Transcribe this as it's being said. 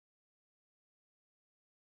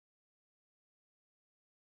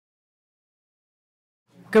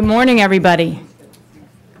Good morning, everybody.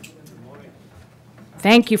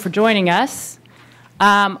 Thank you for joining us.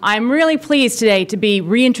 I'm really pleased today to be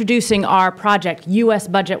reintroducing our project, US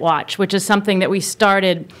Budget Watch, which is something that we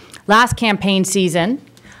started last campaign season.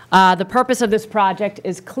 The purpose of this project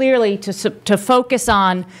is clearly to focus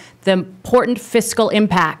on the important fiscal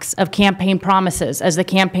impacts of campaign promises as the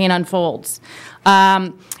campaign unfolds.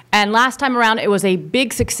 And last time around, it was a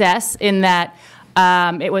big success in that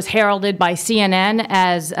it was heralded by CNN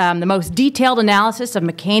as the most detailed analysis of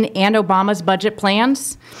McCain and Obama's budget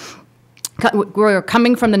plans. We're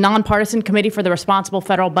coming from the Nonpartisan Committee for the Responsible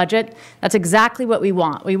Federal Budget. That's exactly what we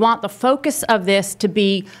want. We want the focus of this to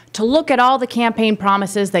be to look at all the campaign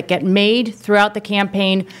promises that get made throughout the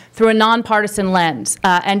campaign through a nonpartisan lens,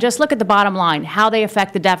 and just look at the bottom line, how they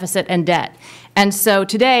affect the deficit and debt. And so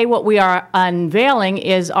today what we are unveiling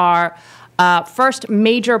is our first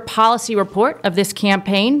major policy report of this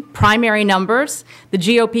campaign, primary numbers, the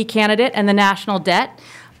GOP candidate, and the national debt.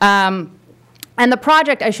 And the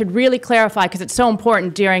project, I should really clarify, because it's so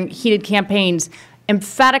important during heated campaigns,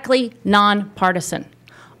 emphatically nonpartisan.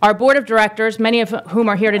 Our board of directors, many of whom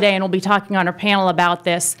are here today and will be talking on our panel about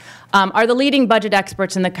this, are the leading budget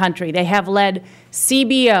experts in the country. They have led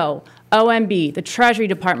CBO, OMB, the Treasury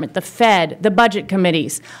Department, the Fed, the budget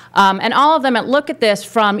committees, and all of them look at this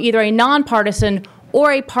from either a nonpartisan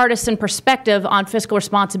or a partisan perspective on fiscal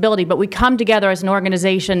responsibility, but we come together as an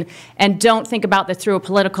organization and don't think about this through a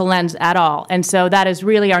political lens at all. And so that is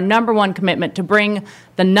really our #1 commitment, to bring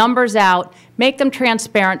the numbers out, make them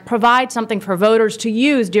transparent, provide something for voters to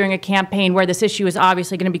use during a campaign where this issue is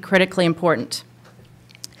obviously going to be critically important.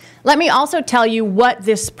 Let me also tell you what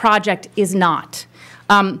this project is not.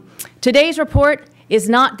 Today's report is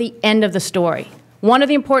not the end of the story. One of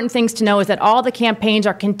the important things to know is that all the campaigns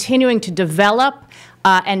are continuing to develop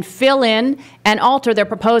and fill in and alter their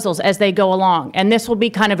proposals as they go along. And this will be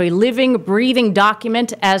kind of a living, breathing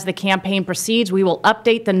document as the campaign proceeds. We will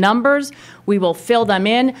update the numbers. We will fill them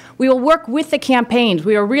in. We will work with the campaigns.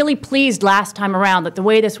 We were really pleased last time around that the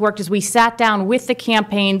way this worked is we sat down with the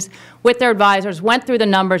campaigns, with their advisors, went through the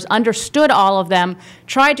numbers, understood all of them,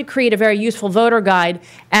 tried to create a very useful voter guide,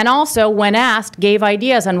 and also, when asked, gave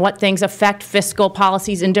ideas on what things affect fiscal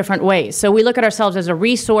policies in different ways. So we look at ourselves as a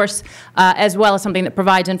resource as well as something that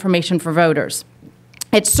provides information for voters.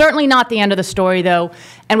 It's certainly not the end of the story, though,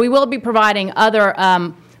 and we will be providing other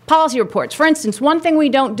policy reports. For instance, one thing we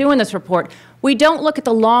don't do in this report, we don't look at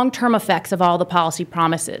the long-term effects of all the policy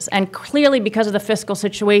promises. And clearly, because of the fiscal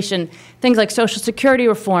situation, things like Social Security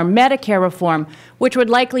reform, Medicare reform, which would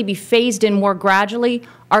likely be phased in more gradually,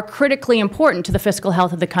 are critically important to the fiscal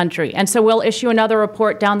health of the country. And so we'll issue another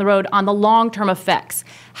report down the road on the long-term effects,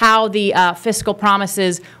 how the fiscal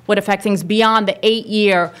promises would affect things beyond the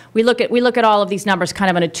 8-year. We look at all of these numbers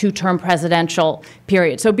kind of in a 2-term presidential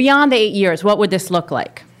period. So beyond the 8 years, what would this look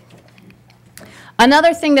like?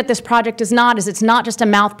 Another thing that this project is not is it's not just a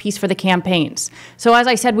mouthpiece for the campaigns. So as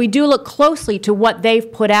I said, we do look closely to what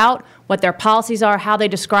they've put out, what their policies are, how they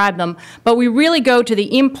describe them, but we really go to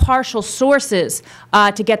the impartial sources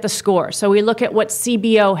to get the score. So we look at what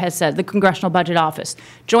CBO has said, the Congressional Budget Office,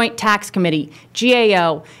 Joint Tax Committee,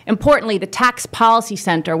 GAO, importantly, the Tax Policy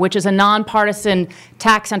Center, which is a nonpartisan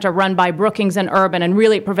tax center run by Brookings and Urban, and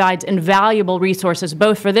really provides invaluable resources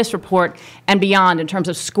both for this report and beyond in terms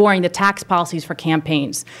of scoring the tax policies for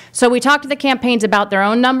campaigns. So we talk to the campaigns about their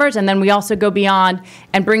own numbers, and then we also go beyond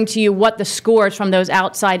and bring to you what the scores from those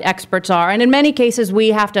outside experts are. And in many cases, we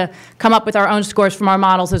have to come up with our own scores from our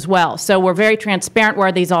models as well. So we're very transparent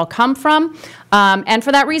where these all come from. And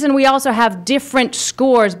for that reason, we also have different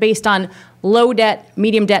scores based on low debt,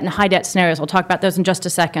 medium debt, and high debt scenarios. We'll talk about those in just a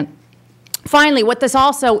second. Finally, what this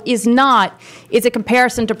also is not is a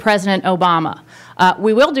comparison to President Obama.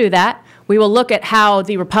 We will do that. We will look at how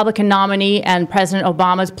the Republican nominee and President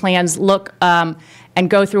Obama's plans look and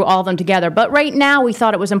go through all of them together. But right now, we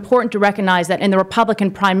thought it was important to recognize that in the Republican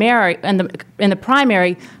primary, in the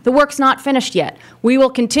primary, the work's not finished yet. We will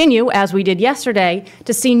continue, as we did yesterday,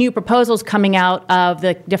 to see new proposals coming out of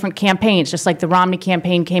the different campaigns, just like the Romney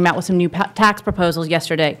campaign came out with some new tax proposals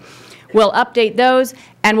yesterday. We'll update those,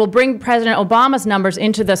 and we'll bring President Obama's numbers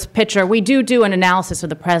into this picture. We do an analysis of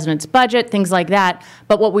the president's budget, things like that,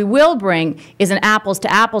 but what we will bring is an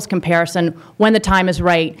apples-to-apples comparison when the time is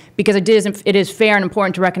right, because it is fair and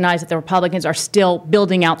important to recognize that the Republicans are still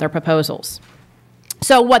building out their proposals.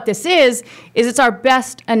 So what this is it's our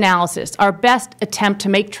best analysis, our best attempt to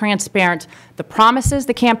make transparent the promises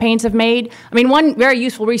the campaigns have made. I mean, one very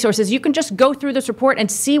useful resource is you can just go through this report and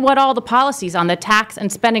see what all the policies on the tax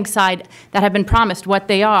and spending side that have been promised, what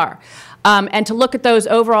they are, and to look at those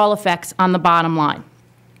overall effects on the bottom line.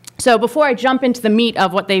 So before I jump into the meat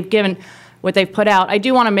of what they've put out, I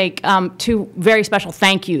do want to make two very special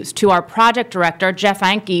thank yous to our project director, Jeff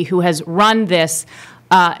Anke, who has run this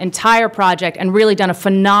entire project and really done a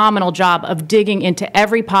phenomenal job of digging into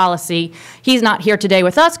every policy. He's not here today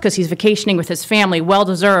with us because he's vacationing with his family,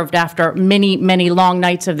 well-deserved after many, many long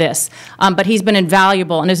nights of this. But he's been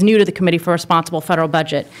invaluable and is new to the Committee for Responsible Federal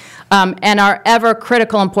Budget. And our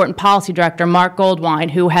ever-critical important policy director, Mark Goldwine,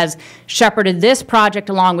 who has shepherded this project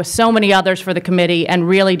along with so many others for the committee and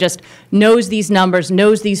really just knows these numbers,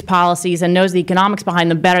 knows these policies, and knows the economics behind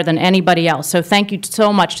them better than anybody else. So thank you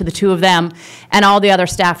so much to the two of them and all the other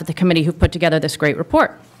staff at the committee who've put together this great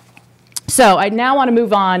report. So I now want to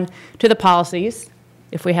move on to the policies.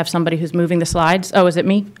 If we have somebody who's moving the slides. Oh, is it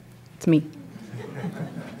me? It's me.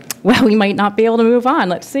 Well, we might not be able to move on.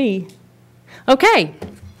 Let's see. Okay.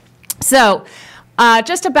 So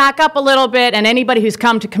just to back up a little bit, and anybody who's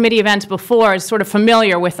come to committee events before is sort of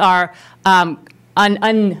familiar with our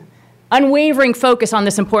unwavering focus on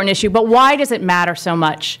this important issue, but why does it matter so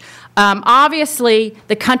much? Obviously,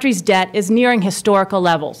 the country's debt is nearing historical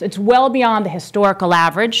levels. It's well beyond the historical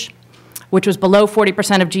average, which was below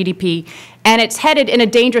 40% of GDP, and it's headed in a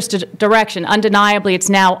dangerous direction. Undeniably, it's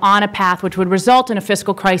now on a path which would result in a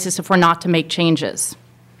fiscal crisis if we're not to make changes.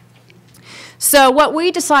 So what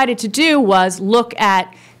we decided to do was look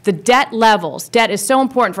at the debt levels. Debt is so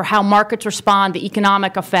important for how markets respond, the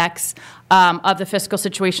economic effects of the fiscal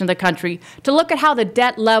situation of the country, to look at how the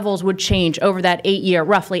debt levels would change over that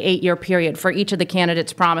roughly 8-year period for each of the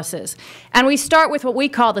candidates' promises. And we start with what we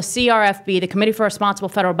call the CRFB, the Committee for Responsible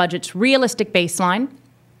Federal Budget's realistic baseline.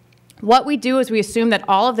 What we do is we assume that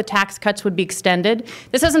all of the tax cuts would be extended.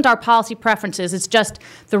 This isn't our policy preferences. It's just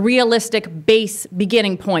the realistic base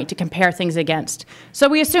beginning point to compare things against. So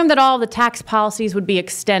we assume that all of the tax policies would be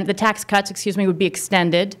the tax cuts, would be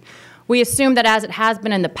extended. We assume that as it has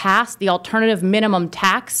been in the past, the alternative minimum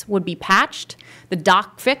tax would be patched. The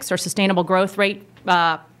DOC fix, or sustainable growth rate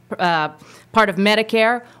part of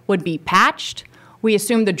Medicare, would be patched. We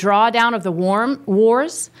assume the drawdown of the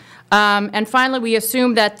wars. And finally, we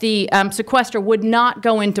assume that the sequester would not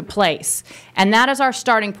go into place. And that is our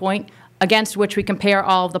starting point against which we compare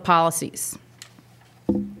all of the policies.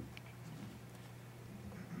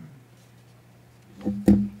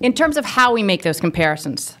 In terms of how we make those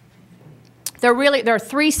comparisons, there are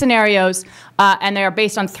three scenarios, and they are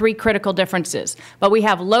based on three critical differences. But we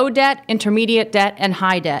have low debt, intermediate debt, and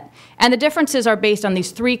high debt. And the differences are based on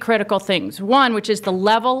these three critical things. One, which is the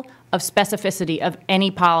level of specificity of any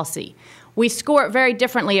policy. We score it very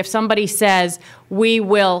differently if somebody says, we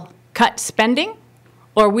will cut spending,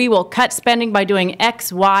 or we will cut spending by doing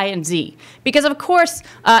X, Y, and Z. Because, of course,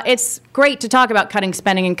 it's great to talk about cutting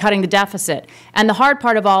spending and cutting the deficit. And the hard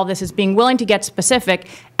part of all of this is being willing to get specific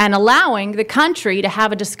and allowing the country to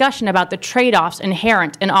have a discussion about the trade-offs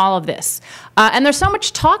inherent in all of this. And there's so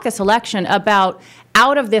much talk this election about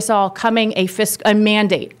out of this all coming a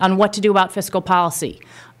mandate on what to do about fiscal policy.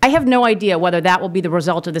 I have no idea whether that will be the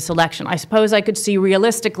result of this election. I suppose I could see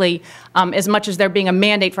realistically, as much as there being a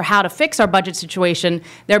mandate for how to fix our budget situation,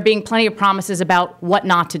 there being plenty of promises about what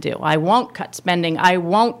not to do. I won't cut spending. I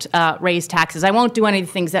won't raise taxes. I won't do any of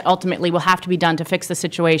the things that ultimately will have to be done to fix the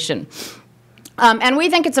situation. And we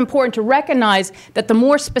think it's important to recognize that the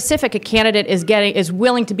more specific a candidate is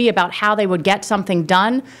willing to be about how they would get something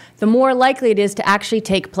done, the more likely it is to actually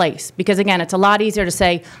take place. Because again, it's a lot easier to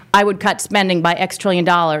say, I would cut spending by X trillion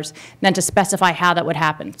dollars than to specify how that would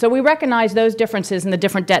happen. So we recognize those differences in the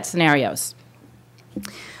different debt scenarios.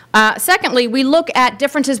 Secondly, we look at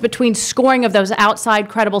differences between scoring of those outside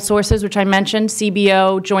credible sources, which I mentioned,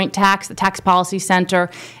 CBO, Joint Tax, the Tax Policy Center,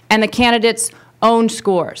 and the candidates' own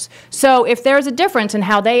scores. So if there's a difference in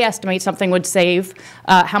how they estimate something would save,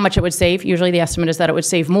 how much it would save, usually the estimate is that it would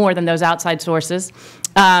save more than those outside sources,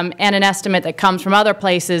 and an estimate that comes from other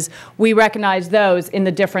places, we recognize those in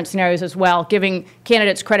the different scenarios as well, giving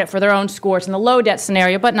candidates credit for their own scores in the low debt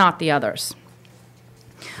scenario, but not the others.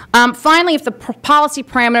 Finally, if the policy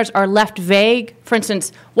parameters are left vague, for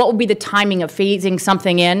instance, what would be the timing of phasing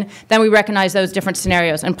something in, then we recognize those different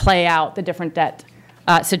scenarios and play out the different debt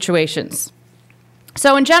situations.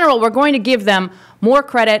 So in general, we're going to give them more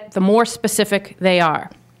credit the more specific they are.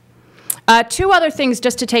 Two other things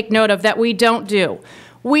just to take note of that we don't do.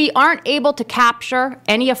 We aren't able to capture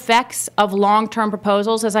any effects of long-term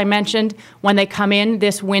proposals, as I mentioned, when they come in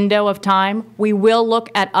this window of time. We will look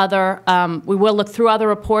at we will look through other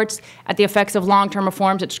reports at the effects of long-term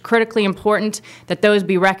reforms. It's critically important that those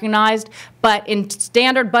be recognized. But in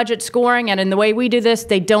standard budget scoring and in the way we do this,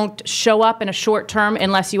 they don't show up in a short term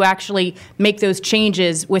unless you actually make those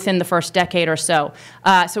changes within the first decade or so.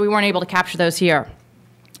 So we weren't able to capture those here.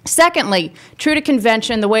 Secondly, true to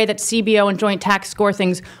convention, the way that CBO and joint tax score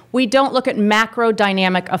things, we don't look at macro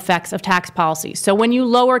dynamic effects of tax policies. So when you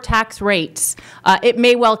lower tax rates, it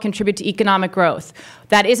may well contribute to economic growth.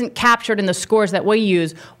 That isn't captured in the scores that we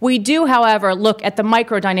use. We do, however, look at the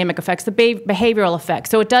microdynamic effects, the behavioral effects.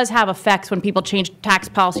 So it does have effects when people change tax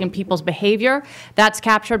policy and people's behavior. That's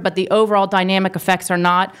captured, but the overall dynamic effects are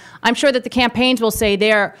not. I'm sure that the campaigns will say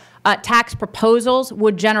their tax proposals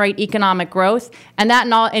would generate economic growth, and that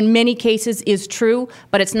in many cases is true,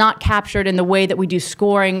 but it's not captured in the way that we do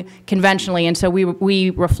scoring conventionally, and so we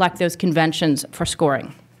reflect those conventions for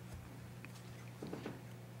scoring.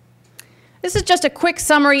 This is just a quick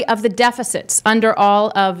summary of the deficits under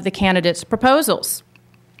all of the candidates' proposals.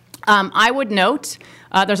 I would note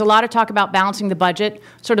there's a lot of talk about balancing the budget,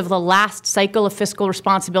 sort of the last cycle of fiscal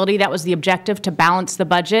responsibility. That was the objective, to balance the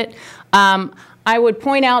budget. I would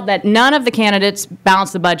point out that none of the candidates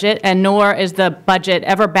balance the budget, and nor is the budget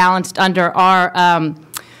ever balanced under our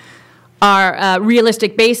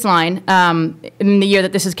realistic baseline in the year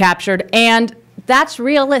that this is captured. And that's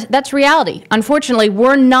reality. Unfortunately,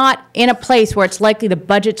 we're not in a place where it's likely the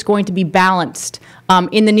budget's going to be balanced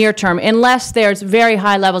in the near term, unless there's very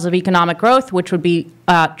high levels of economic growth, which would be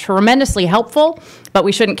tremendously helpful, but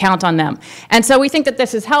we shouldn't count on them. And so we think that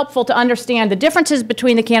this is helpful to understand the differences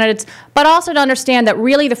between the candidates, but also to understand that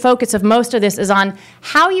really the focus of most of this is on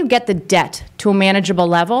how you get the debt to a manageable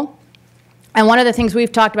level. And one of the things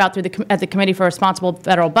we've talked about at the Committee for Responsible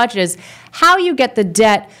Federal Budget is how you get the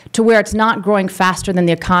debt to where it's not growing faster than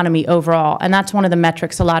the economy overall. And that's one of the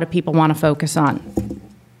metrics a lot of people want to focus on.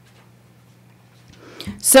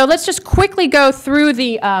 So let's just quickly go through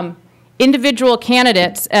the individual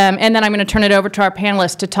candidates, and then I'm going to turn it over to our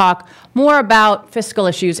panelists to talk more about fiscal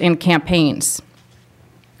issues in campaigns.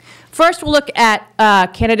 First, we'll look at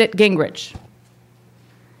candidate Gingrich.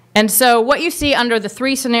 And so what you see under the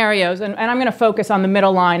three scenarios, and I'm going to focus on the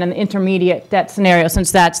middle line and the intermediate debt scenario,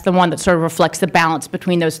 since that's the one that sort of reflects the balance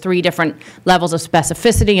between those three different levels of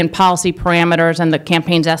specificity and policy parameters and the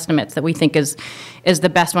campaign's estimates that we think is the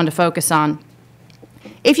best one to focus on.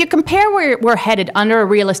 If you compare where we're headed under a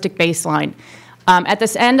realistic baseline, at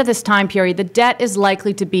this end of this time period, the debt is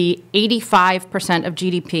likely to be 85% of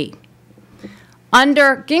GDP.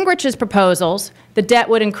 Under Gingrich's proposals, the debt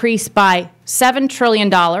would increase by $7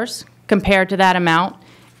 trillion compared to that amount,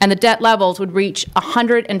 and the debt levels would reach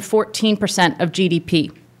 114% of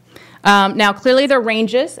GDP. Now, clearly there are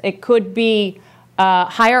ranges. It could be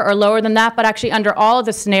higher or lower than that, but actually under all of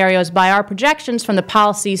the scenarios, by our projections from the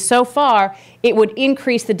policies so far, it would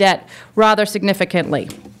increase the debt rather significantly.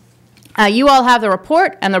 You all have the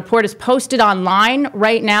report, and the report is posted online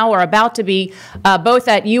right now, or about to be, both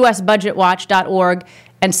at usbudgetwatch.org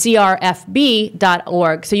and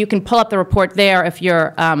crfb.org. So you can pull up the report there if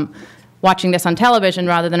you're watching this on television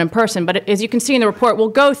rather than in person. But as you can see in the report, we'll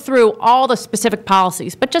go through all the specific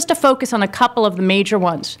policies. But just to focus on a couple of the major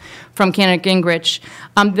ones from candidate Gingrich,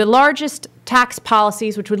 the largest tax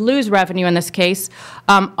policies, which would lose revenue in this case,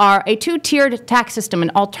 are a two-tiered tax system,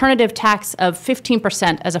 an alternative tax of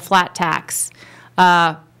 15% as a flat tax,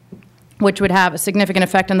 which would have a significant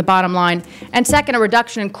effect on the bottom line. And second, a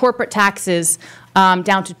reduction in corporate taxes down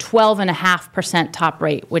to 12.5% top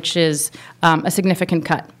rate, which is a significant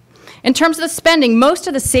cut. In terms of the spending, most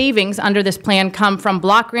of the savings under this plan come from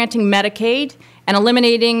block granting Medicaid and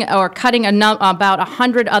eliminating or cutting about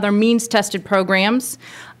 100 other means-tested programs.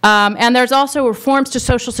 And there's also reforms to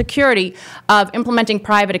Social Security of implementing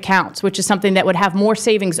private accounts, which is something that would have more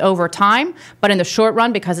savings over time, but in the short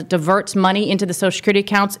run, because it diverts money into the Social Security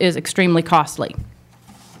accounts, is extremely costly.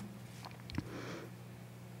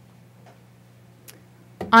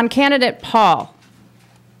 On candidate Paul,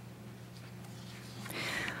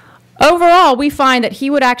 overall, we find that he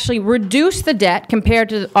would actually reduce the debt compared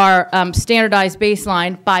to our standardized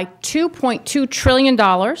baseline by $2.2 trillion,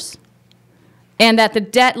 and that the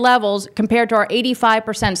debt levels compared to our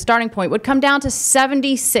 85% starting point would come down to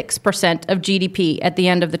 76% of GDP at the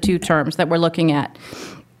end of the two terms that we're looking at.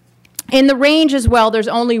 In the range as well, there's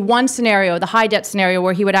only one scenario, the high debt scenario,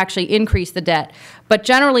 where he would actually increase the debt. But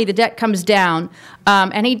generally, the debt comes down.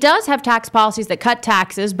 And he does have tax policies that cut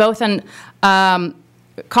taxes, both on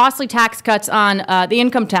costly tax cuts on the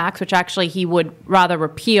income tax, which actually he would rather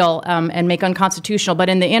repeal and make unconstitutional. But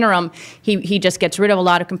in the interim, he just gets rid of a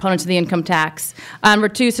lot of components of the income tax,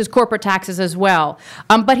 reduces corporate taxes as well.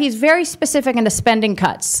 But he's very specific in the spending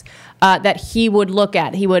cuts that he would look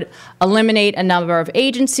at. He would eliminate a number of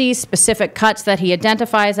agencies, specific cuts that he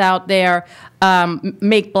identifies out there,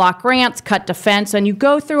 make block grants, cut defense, and you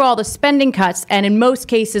go through all the spending cuts, and in most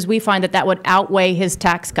cases we find that that would outweigh his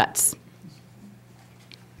tax cuts.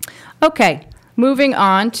 Okay, moving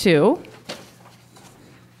on to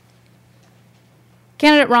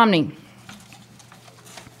candidate Romney.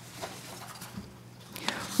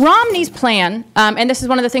 Romney's plan, and this is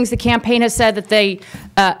one of the things the campaign has said that they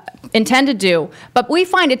intend to do, but we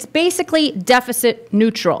find it's basically deficit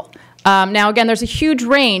neutral. Now, again, there's a huge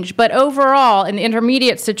range, but overall, in the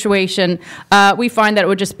intermediate situation, we find that it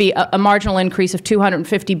would just be a marginal increase of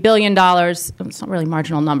 $250 billion. It's not really a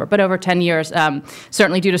marginal number, but over 10 years,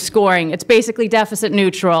 certainly due to scoring. It's basically deficit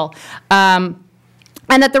neutral.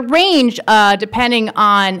 And that the range, depending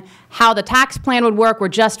on how the tax plan would work, we're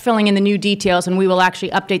just filling in the new details, and we will actually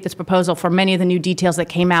update this proposal for many of the new details that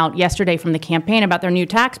came out yesterday from the campaign about their new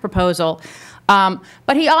tax proposal.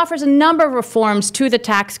 But he offers a number of reforms to the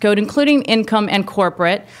tax code, including income and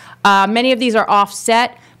corporate. Many of these are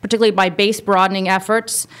offset, particularly by base broadening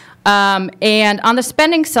efforts. And on the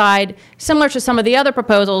spending side, similar to some of the other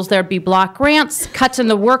proposals, there'd be block grants, cuts in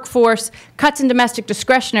the workforce, cuts in domestic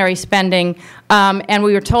discretionary spending, and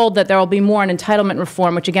we were told that there will be more in entitlement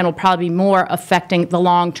reform, which again will probably be more affecting the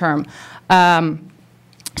long term.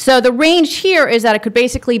 So the range here is that it could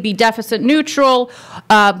basically be deficit neutral,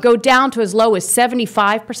 go down to as low as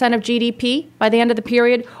 75% of GDP by the end of the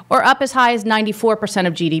period, or up as high as 94%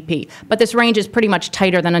 of GDP. But this range is pretty much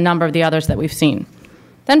tighter than a number of the others that we've seen.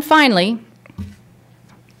 Then finally,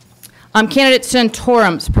 candidate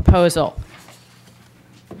Santorum's proposal.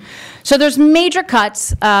 So there's major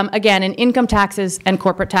cuts, again, in income taxes and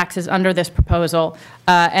corporate taxes under this proposal,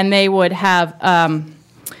 and they would have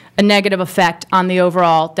a negative effect on the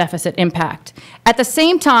overall deficit impact. At the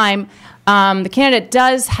same time, the candidate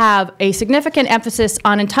does have a significant emphasis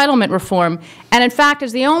on entitlement reform, and in fact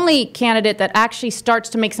is the only candidate that actually starts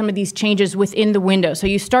to make some of these changes within the window. So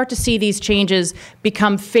you start to see these changes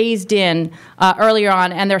become phased in earlier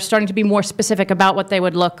on, and they're starting to be more specific about what they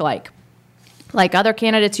would look like. Like other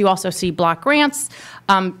candidates, you also see block grants.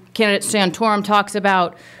 Candidate Santorum talks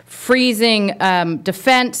about freezing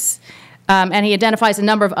defense, and he identifies a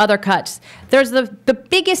number of other cuts. There's the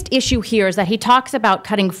biggest issue here is that he talks about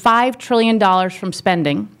cutting $5 trillion from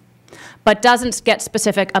spending, but doesn't get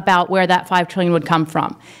specific about where that $5 trillion would come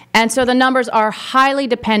from. And so the numbers are highly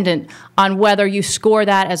dependent on whether you score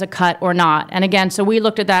that as a cut or not. And again, so we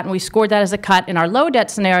looked at that and we scored that as a cut in our low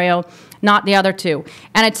debt scenario, not the other two.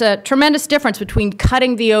 And it's a tremendous difference between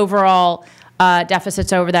cutting the overall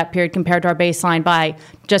deficits over that period compared to our baseline by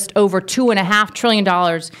just over $2.5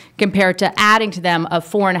 trillion compared to adding to them of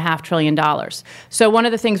 $4.5 trillion. So one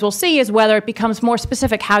of the things we'll see is whether it becomes more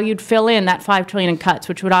specific how you'd fill in that $5 trillion in cuts,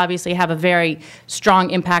 which would obviously have a very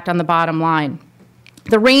strong impact on the bottom line.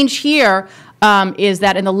 The range here is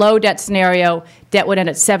that in the low debt scenario, debt would end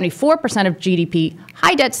at 74% of GDP.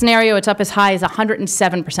 High debt scenario, it's up as high as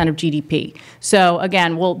 107% of GDP. So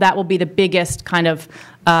again, that will be the biggest kind of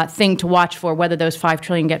thing to watch for, whether those $5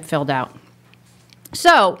 trillion get filled out.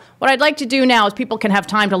 So what I'd like to do now is people can have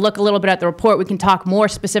time to look a little bit at the report. We can talk more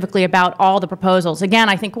specifically about all the proposals. Again,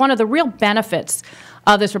 I think one of the real benefits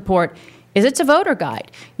of this report is it's a voter guide.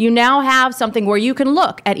 You now have something where you can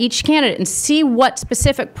look at each candidate and see what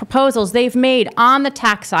specific proposals they've made on the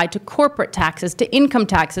tax side, to corporate taxes, to income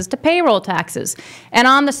taxes, to payroll taxes. And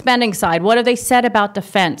on the spending side, what have they said about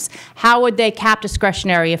defense? How would they cap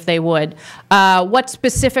discretionary if they would? What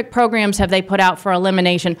specific programs have they put out for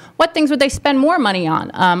elimination? What things would they spend more money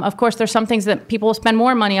on? Of course, there's some things that people will spend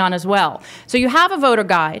more money on as well. So you have a voter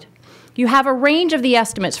guide. You have a range of the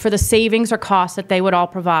estimates for the savings or costs that they would all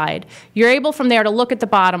provide. You're able from there to look at the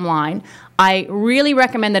bottom line. I really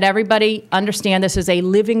recommend that everybody understand this is a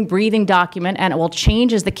living, breathing document, and it will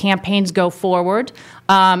change as the campaigns go forward.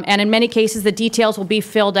 And in many cases, the details will be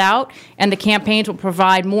filled out, and the campaigns will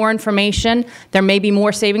provide more information. There may be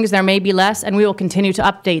more savings, there may be less, and we will continue to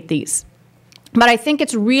update these. But I think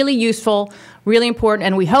it's really useful, really important,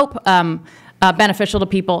 and we hope beneficial to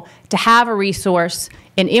people to have a resource,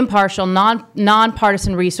 an impartial,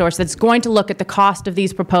 nonpartisan resource that's going to look at the cost of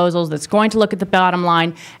these proposals, that's going to look at the bottom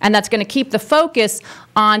line, and that's going to keep the focus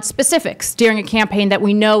on specifics during a campaign that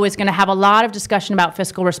we know is going to have a lot of discussion about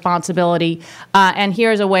fiscal responsibility. And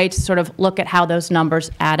here's a way to sort of look at how those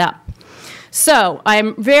numbers add up. So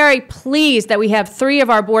I'm very pleased that we have 3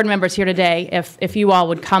 of our board members here today, if you all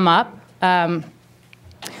would come up.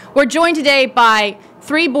 We're joined today by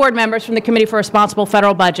 3 board members from the Committee for Responsible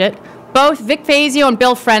Federal Budget. Both Vic Fazio and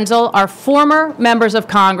Bill Frenzel are former members of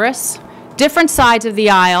Congress, different sides of the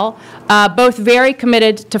aisle, both very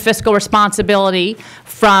committed to fiscal responsibility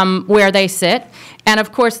from where they sit. And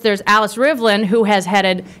of course, there's Alice Rivlin, who has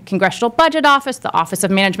headed Congressional Budget Office, the Office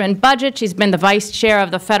of Management and Budget. She's been the Vice Chair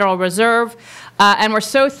of the Federal Reserve. And we're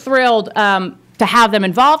so thrilled to have them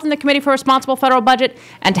involved in the Committee for Responsible Federal Budget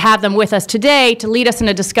and to have them with us today to lead us in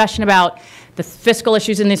a discussion about the fiscal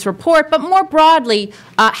issues in this report, but more broadly,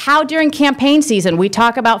 how during campaign season we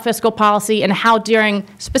talk about fiscal policy and how during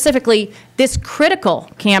specifically this critical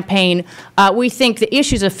campaign we think the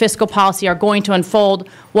issues of fiscal policy are going to unfold,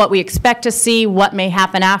 what we expect to see, what may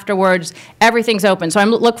happen afterwards. Everything's open. So I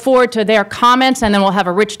look forward to their comments, and then we'll have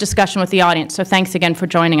a rich discussion with the audience. So thanks again for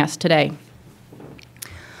joining us today.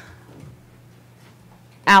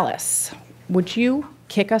 Alice, would you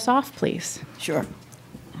kick us off, please? Sure.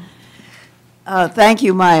 Thank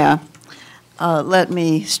you, Maya. Let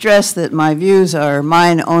me stress that my views are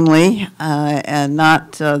mine only and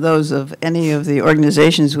not those of any of the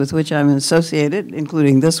organizations with which I'm associated,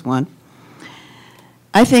 including this one.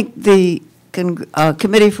 I think the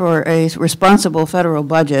Committee for a Responsible Federal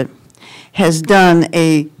Budget has done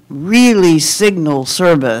a really signal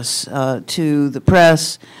service to the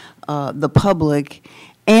press, the public,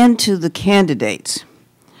 and to the candidates.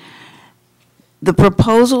 The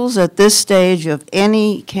proposals at this stage of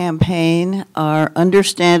any campaign are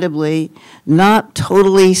understandably not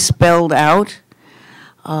totally spelled out,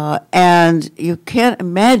 and you can't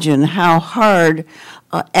imagine how hard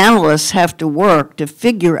analysts have to work to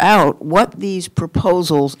figure out what these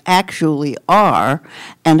proposals actually are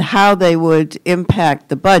and how they would impact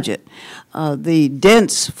the budget. The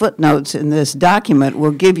dense footnotes in this document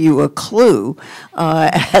will give you a clue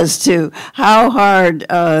as to how hard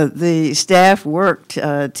the staff worked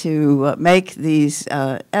to make these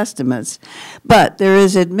estimates. But there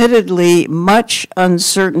is admittedly much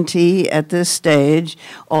uncertainty at this stage.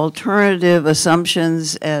 Alternative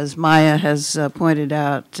assumptions, as Maya has pointed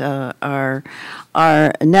out, are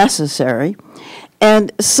necessary.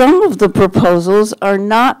 And some of the proposals are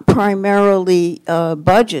not primarily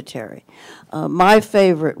budgetary. My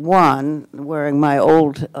favorite one, wearing my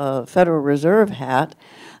old Federal Reserve hat,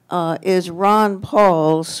 is Ron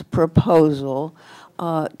Paul's proposal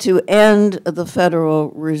to end the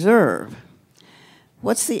Federal Reserve.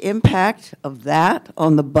 What's the impact of that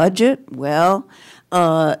on the budget? Well,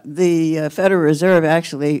 the Federal Reserve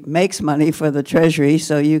actually makes money for the Treasury,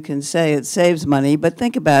 so you can say it saves money. But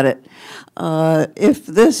think about it. If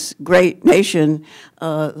this great nation,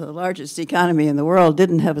 the largest economy in the world,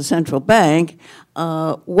 didn't have a central bank,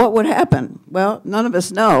 what would happen? Well, none of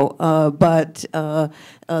us know, but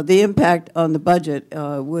the impact on the budget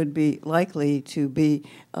would be likely to be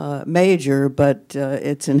major, but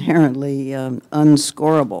it's inherently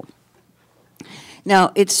unscorable.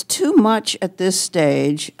 Now, it's too much at this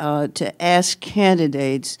stage to ask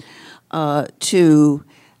candidates to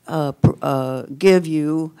give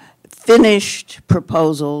you finished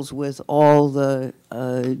proposals with all the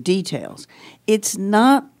details. It's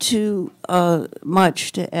not too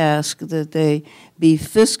much to ask that they be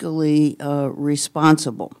fiscally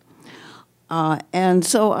responsible. And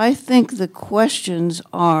so I think the questions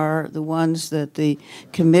are the ones that the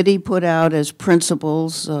committee put out as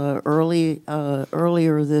principles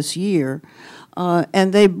earlier this year,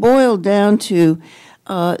 and they boil down to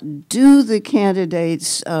do the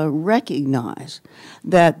candidates recognize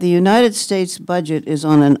that the United States budget is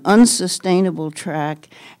on an unsustainable track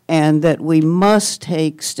and that we must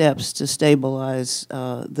take steps to stabilize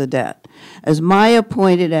the debt? As Maya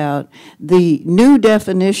pointed out, the new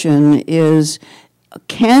definition is,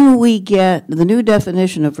 the new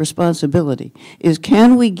definition of responsibility is,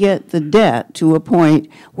 can we get the debt to a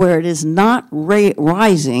point where it is not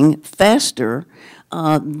rising faster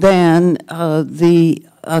than the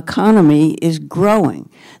economy is growing?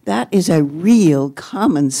 That is a real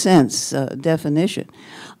common sense definition.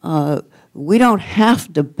 We don't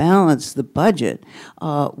have to balance the budget.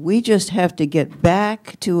 We just have to get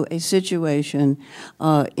back to a situation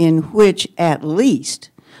in which at least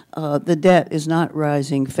the debt is not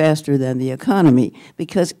rising faster than the economy,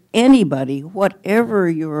 because anybody, whatever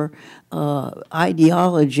your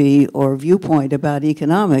ideology or viewpoint about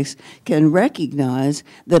economics, can recognize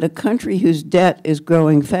that a country whose debt is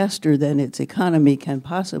growing faster than its economy can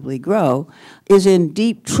possibly grow is in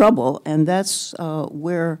deep trouble, and that's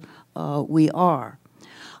where we are.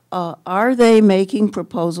 Are they making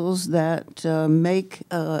proposals that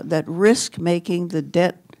that risk making the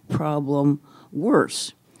debt problem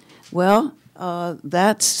worse? Well,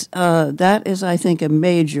 that is, I think, a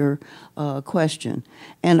major question.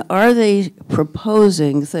 And are they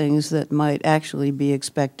proposing things that might actually be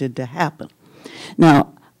expected to happen?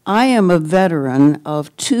 Now, I am a veteran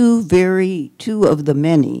of two of the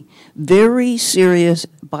many very serious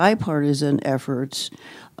bipartisan efforts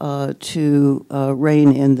to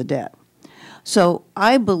rein in the debt. So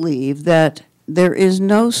I believe that there is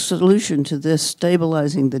no solution to this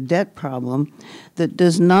stabilizing the debt problem that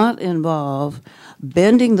does not involve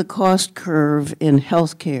bending the cost curve in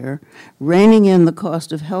health care, reining in the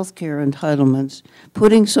cost of health care entitlements,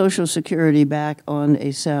 putting Social Security back on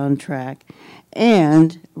a sound track,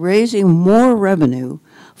 and raising more revenue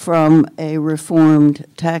from a reformed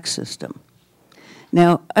tax system.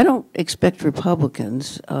 Now, I don't expect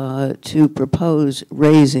Republicans to propose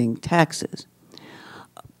raising taxes,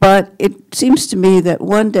 but it seems to me that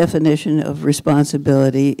one definition of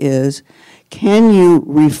responsibility is, can you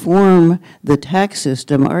reform the tax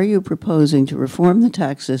system? Are you proposing to reform the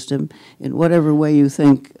tax system in whatever way you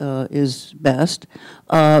think is best,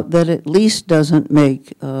 that at least doesn't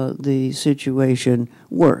make the situation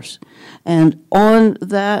worse? And on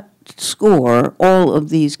that score, all of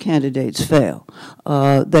these candidates fail.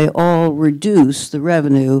 They all reduce the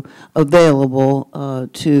revenue available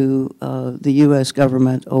to the U.S.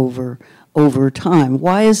 government over time.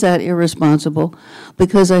 Why is that irresponsible?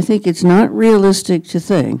 Because I think it's not realistic to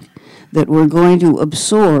think that we're going to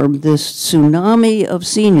absorb this tsunami of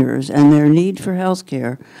seniors and their need for health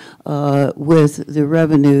care with the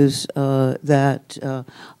revenues that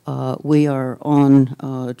we are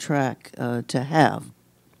on track to have.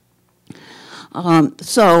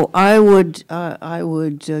 So I would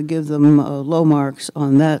give them low marks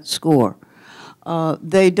on that score.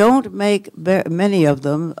 They don't make, many of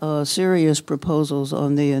them, serious proposals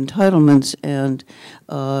on the entitlements and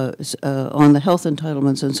on the health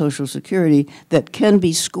entitlements and Social Security that can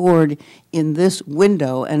be scored in this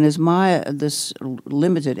window, and as Maya, this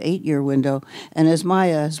limited 8-year window, and as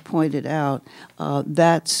Maya has pointed out,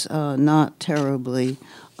 that's not terribly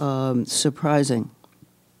surprising.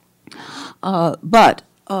 But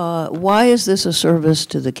why is this a service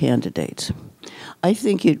to the candidates? I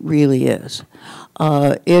think it really is.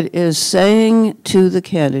 It is saying to the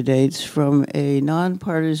candidates from a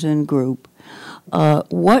nonpartisan group,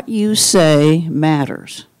 what you say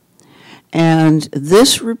matters. And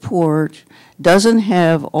this report doesn't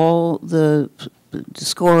have all the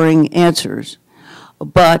scoring answers,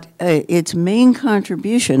 but its main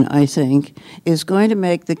contribution, I think, is going to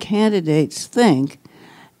make the candidates think,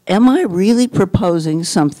 am I really proposing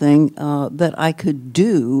something that I could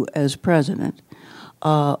do as president?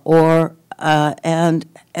 And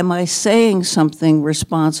am I saying something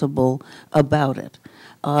responsible about it?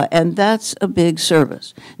 And that's a big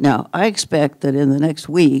service. Now, I expect that in the next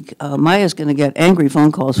week, Maya's going to get angry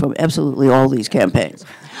phone calls from absolutely all these campaigns.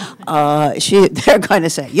 They're going to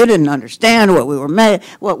say, you didn't understand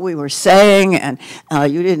what we were saying, and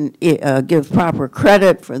you didn't give proper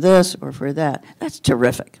credit for this or for that. That's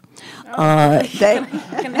terrific.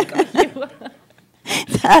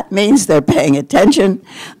 That means they're paying attention,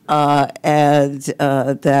 and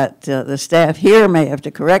that the staff here may have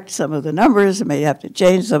to correct some of the numbers, may have to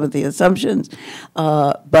change some of the assumptions,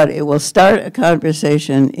 but it will start a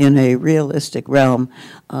conversation in a realistic realm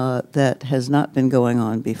that has not been going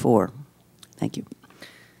on before. Thank you.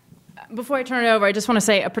 Before I turn it over, I just want to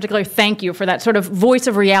say a particular thank you for that sort of voice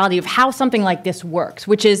of reality of how something like this works,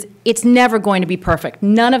 which is it's never going to be perfect.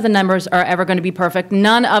 None of the numbers are ever going to be perfect.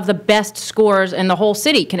 None of the best scores in the whole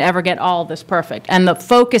city can ever get all of this perfect. And the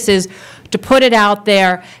focus is to put it out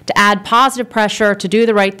there, to add positive pressure, to do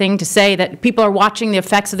the right thing, to say that people are watching the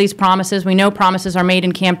effects of these promises. We know promises are made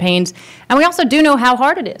in campaigns. And we also do know how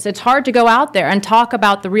hard it is. It's hard to go out there and talk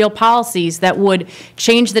about the real policies that would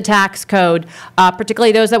change the tax code,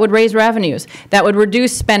 particularly those that would raise revenues, that would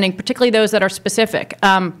reduce spending, particularly those that are specific.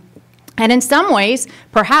 And in some ways,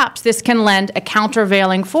 perhaps this can lend a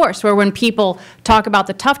countervailing force, where when people talk about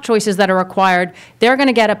the tough choices that are required, they're going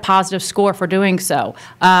to get a positive score for doing so.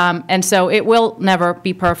 And so it will never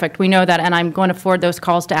be perfect. We know that, and I'm going to forward those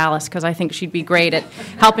calls to Alice, because I think she'd be great at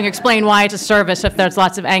helping explain why it's a service if there's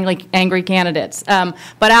lots of angry candidates. But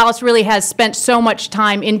Alice really has spent so much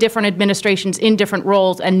time in different administrations, in different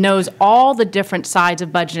roles, and knows all the different sides of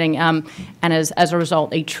budgeting, and is, as a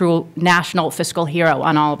result, a true national fiscal hero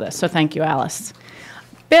on all of this. So thank you, Alice.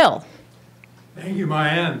 Bill. Thank you,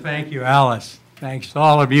 Maya, and thank you, Alice. Thanks to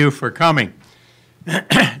all of you for coming.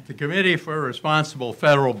 The Committee for a Responsible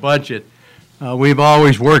Federal Budget, we've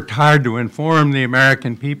always worked hard to inform the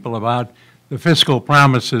American people about the fiscal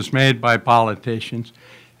promises made by politicians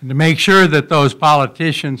and to make sure that those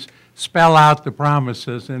politicians spell out the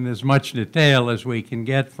promises in as much detail as we can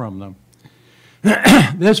get from them.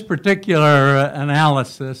 This particular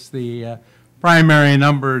analysis, the primary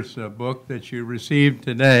numbers book that you received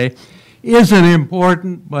today, is an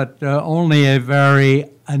important but only a very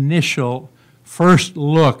initial first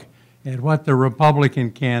look at what the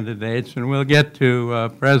Republican candidates, and we'll get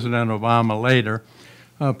to President Obama later,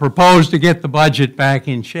 propose to get the budget back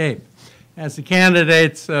in shape. As the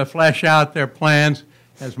candidates flesh out their plans,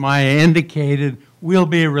 as Maya indicated, we'll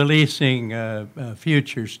be releasing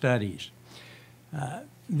future studies.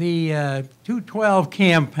 The 212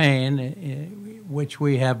 campaign, which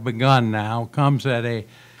we have begun now, comes at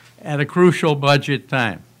a crucial budget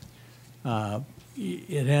time.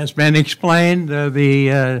 It has been explained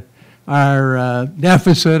our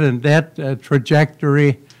deficit and debt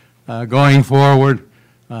trajectory going forward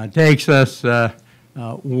takes us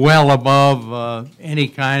well above any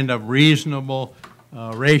kind of reasonable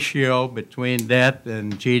ratio between debt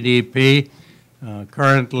and GDP.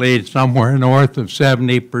 Currently somewhere north of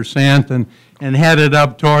 70% and headed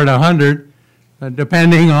up toward 100,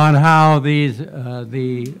 depending on how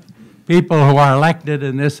the people who are elected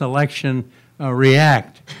in this election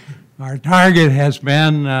react. Our target has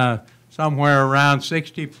been somewhere around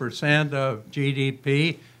 60% of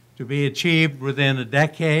GDP to be achieved within a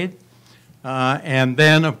decade, and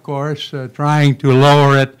then, of course, trying to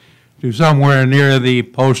lower it to somewhere near the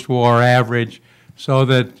post-war average so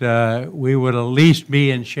that we would at least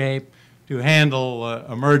be in shape to handle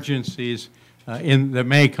emergencies that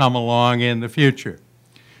may come along in the future.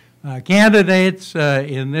 Candidates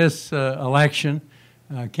in this election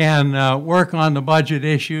can work on the budget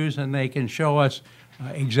issues, and they can show us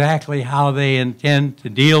exactly how they intend to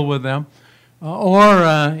deal with them, or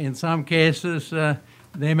in some cases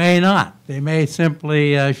they may not. They may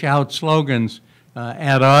simply shout slogans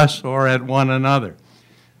at us or at one another.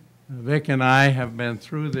 Vic and I have been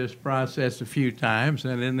through this process a few times,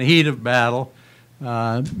 and in the heat of battle,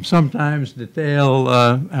 sometimes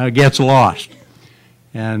detail gets lost.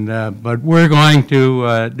 But we're going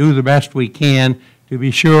to do the best we can to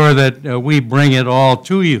be sure that we bring it all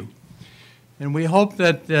to you. And we hope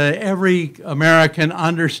that every American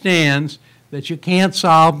understands that you can't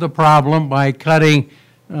solve the problem by cutting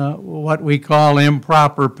what we call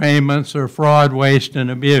improper payments or fraud, waste, and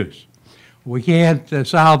abuse. We can't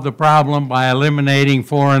solve the problem by eliminating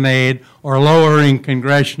foreign aid or lowering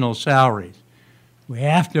congressional salaries. We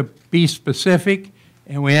have to be specific,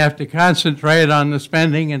 and we have to concentrate on the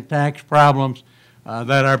spending and tax problems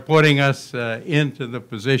that are putting us into the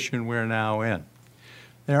position we're now in.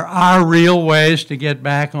 There are real ways to get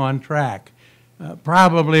back on track.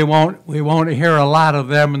 Probably we won't hear a lot of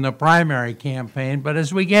them in the primary campaign, but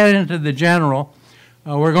as we get into the general,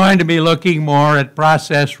 we're going to be looking more at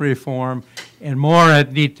process reform and more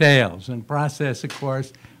at details. And process, of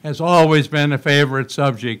course, has always been a favorite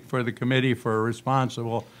subject for the Committee for a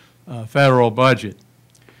Responsible Federal Budget.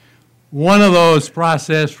 One of those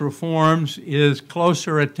process reforms is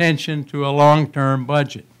closer attention to a long-term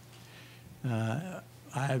budget.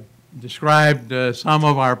 I've described some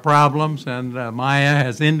of our problems, and Maya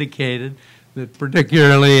has indicated that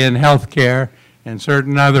particularly in health care and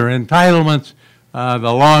certain other entitlements,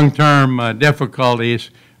 the long-term difficulties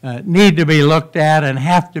need to be looked at and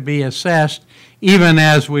have to be assessed even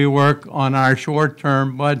as we work on our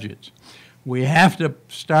short-term budgets. We have to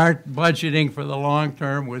start budgeting for the long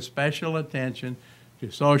term with special attention to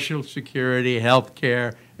Social Security, health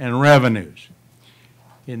care, and revenues.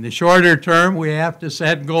 In the shorter term, we have to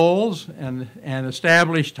set goals and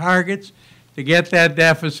establish targets to get that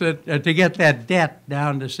deficit, to get that debt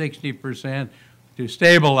down to 60%, to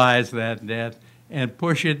stabilize that debt, and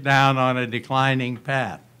push it down on a declining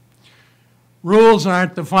path. Rules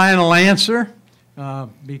aren't the final answer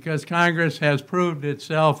because Congress has proved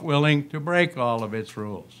itself willing to break all of its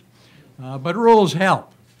rules. But rules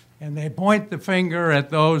help, and they point the finger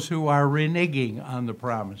at those who are reneging on the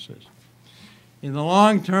promises. In the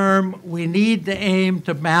long term, we need to aim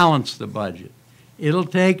to balance the budget. It'll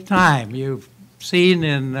take time. You've seen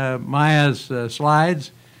in Maya's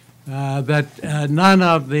slides that none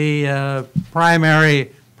of the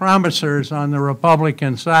primary promisers on the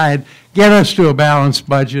Republican side get us to a balanced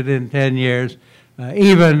budget in 10 years,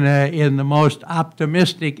 even in the most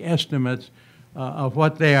optimistic estimates of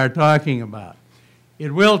what they are talking about.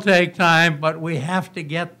 It will take time, but we have to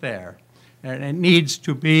get there, and it needs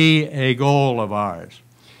to be a goal of ours.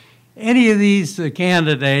 Any of these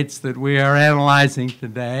candidates that we are analyzing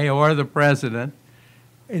today, or the president,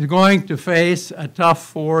 is going to face a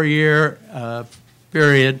tough 4-year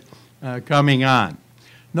period coming on.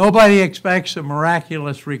 Nobody expects a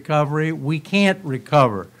miraculous recovery. We can't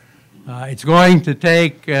recover. It's going to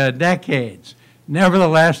take decades.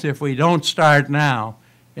 Nevertheless, if we don't start now,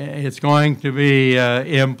 it's going to be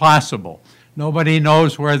impossible. Nobody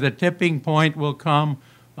knows where the tipping point will come.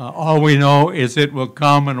 All we know is it will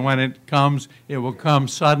come, and when it will come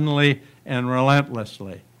suddenly and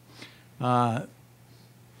relentlessly.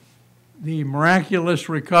 The miraculous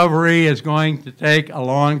recovery is going to take a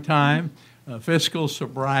long time. Fiscal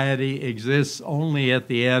sobriety exists only at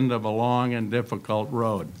the end of a long and difficult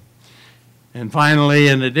road. And finally,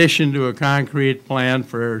 in addition to a concrete plan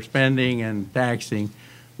for spending and taxing,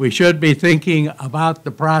 we should be thinking about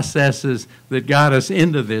the processes that got us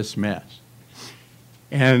into this mess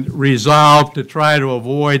and resolve to try to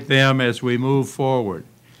avoid them as we move forward.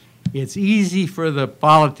 It's easy for the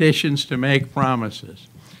politicians to make promises.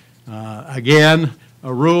 Again,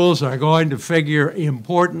 rules are going to figure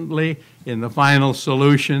importantly in the final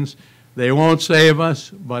solutions. They won't save us,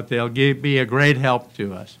 but they'll be a great help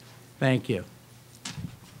to us. Thank you.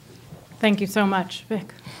 Thank you so much.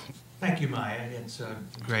 Vic. Thank you, Maya. It's a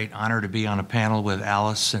great honor to be on a panel with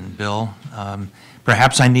Alice and Bill.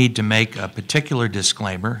 Perhaps I need to make a particular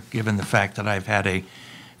disclaimer, given the fact that I've had a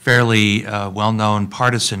fairly well-known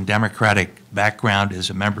partisan Democratic background as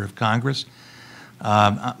a member of Congress.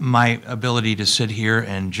 My ability to sit here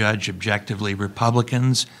and judge objectively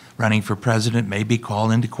Republicans running for president may be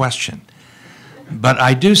called into question. But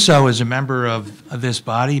I do so as a member of this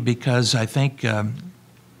body because I think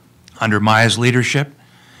under Maya's leadership,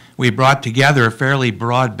 we brought together a fairly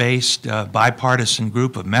broad-based bipartisan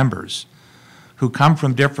group of members who come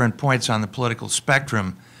from different points on the political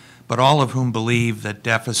spectrum, but all of whom believe that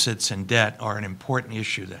deficits and debt are an important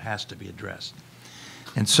issue that has to be addressed.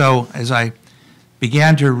 And so as I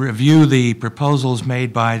began to review the proposals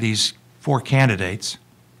made by these 4 candidates,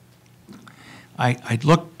 I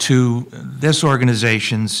looked to this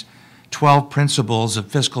organization's 12 principles of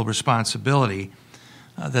fiscal responsibility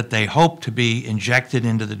that they hope to be injected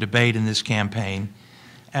into the debate in this campaign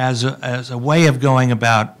as a way of going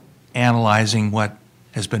about analyzing what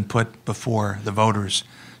has been put before the voters,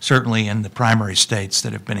 certainly in the primary states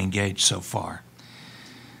that have been engaged so far.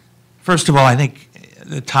 First of all, I think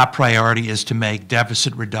the top priority is to make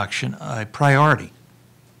deficit reduction a priority.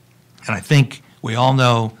 And I think we all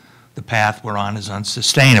know the path we're on is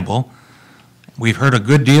unsustainable. We've heard a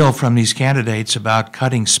good deal from these candidates about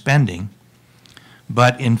cutting spending,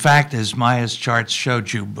 but in fact, as Maya's charts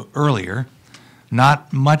showed you earlier,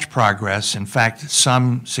 not much progress. In fact,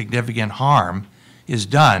 some significant harm is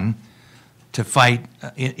done to fight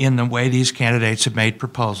in the way these candidates have made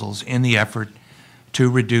proposals in the effort to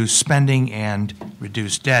reduce spending and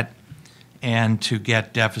reduce debt and to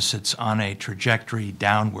get deficits on a trajectory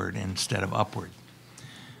downward instead of upward.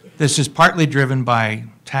 This is partly driven by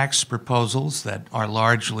tax proposals that are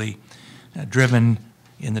largely driven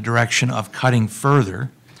in the direction of cutting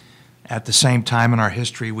further. At the same time in our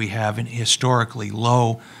history, we have an historically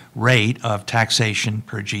low rate of taxation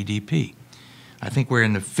per GDP. I think we're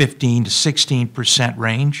in the 15 to 16%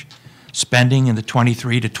 range, spending in the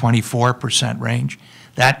 23 to 24% range.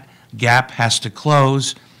 That gap has to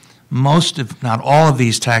close. Most, if not all, of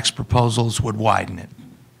these tax proposals would widen it.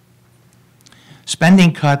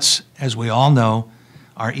 Spending cuts, as we all know,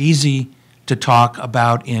 are easy to talk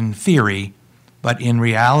about in theory, but in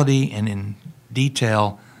reality and in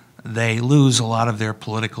detail, they lose a lot of their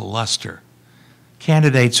political luster.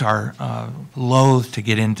 Candidates are loath to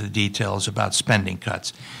get into the details about spending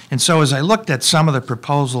cuts. And so as I looked at some of the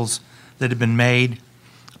proposals that have been made,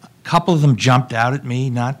 a couple of them jumped out at me,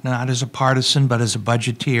 not as a partisan, but as a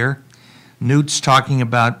budgeteer. Newt's talking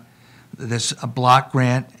about this block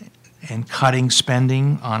grant and cutting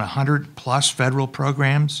spending on 100+ federal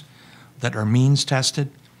programs that are means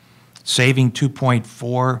tested, saving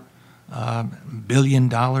 $2.4 billion,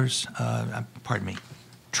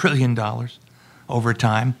 trillion dollars over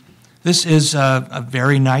time. This is a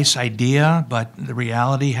very nice idea, but the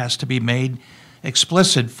reality has to be made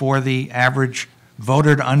explicit for the average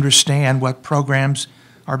voter to understand what programs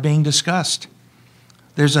are being discussed.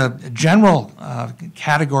 There's a general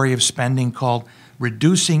category of spending called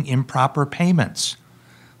reducing improper payments.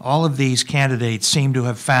 All of these candidates seem to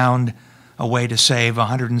have found a way to save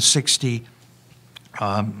 $160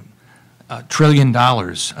 trillion,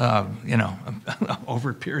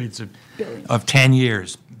 over periods of 10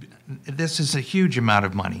 years. This is a huge amount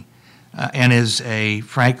of money and is a,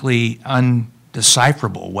 frankly,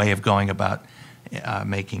 undecipherable way of going about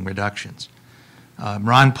making reductions.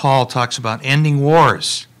 Ron Paul talks about ending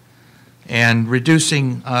wars and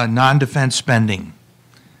reducing non-defense spending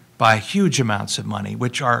by huge amounts of money,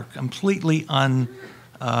 which are completely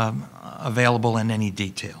unavailable in any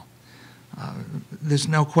detail. There's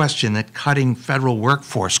no question that cutting federal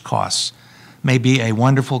workforce costs may be a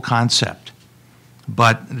wonderful concept,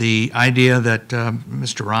 but the idea that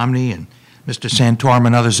Mr. Romney and Mr. Santorum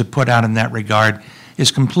and others have put out in that regard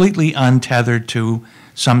is completely untethered to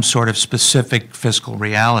some sort of specific fiscal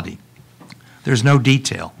reality. There's no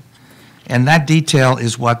detail. And that detail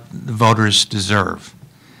is what the voters deserve.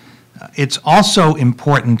 It's also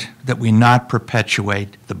important that we not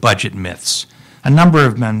perpetuate the budget myths. A number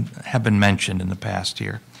of them have been mentioned in the past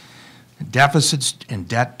year. Deficits and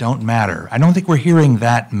debt don't matter. I don't think we're hearing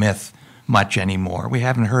that myth much anymore. We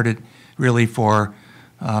haven't heard it really for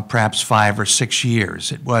perhaps 5 or 6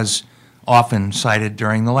 years. It was often cited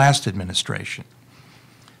during the last administration.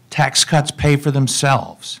 Tax cuts pay for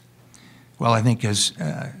themselves. Well, I think as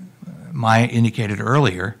Maya indicated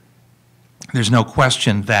earlier, there's no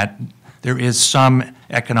question that there is some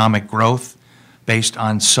economic growth based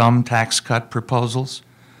on some tax cut proposals,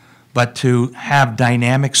 but to have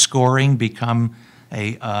dynamic scoring become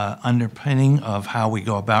a underpinning of how we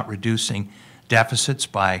go about reducing deficits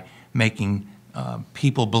by making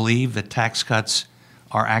people believe that tax cuts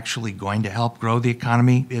are actually going to help grow the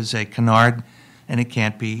economy is a canard, and it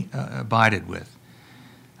can't be abided with.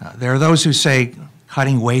 There are those who say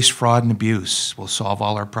cutting waste, fraud, and abuse will solve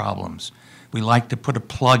all our problems. We like to put a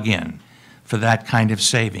plug in for that kind of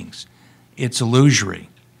savings. It's illusory.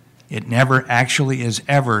 It never actually is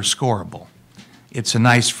ever scorable. It's a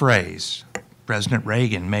nice phrase. President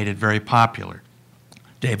Reagan made it very popular.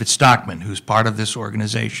 David Stockman, who's part of this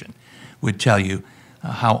organization, would tell you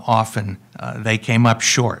how often they came up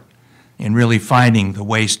short in really finding the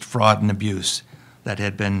waste, fraud, and abuse that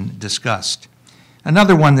had been discussed.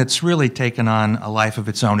 Another one that's really taken on a life of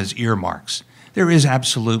its own is earmarks. There is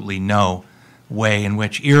absolutely no way in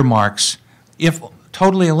which earmarks, if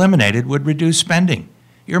totally eliminated, would reduce spending.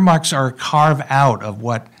 Earmarks are a carve out of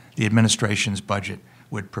what the administration's budget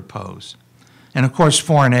would propose. And of course,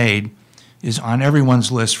 foreign aid is on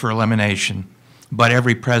everyone's list for elimination, but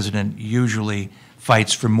every president usually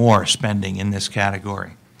fights for more spending in this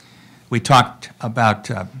category. We talked about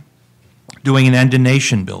doing an end to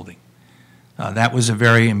nation building. That was a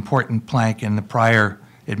very important plank in the prior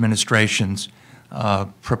administration's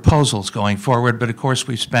proposals going forward, but of course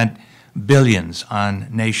we've spent billions on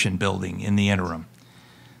nation building in the interim.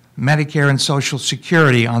 Medicare and Social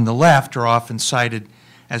Security on the left are often cited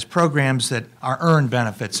as programs that are earned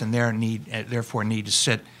benefits and therefore need to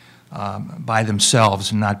sit by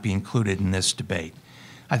themselves and not be included in this debate.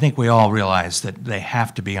 I think we all realize that they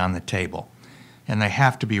have to be on the table and they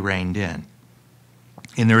have to be reined in.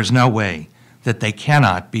 And there is no way that they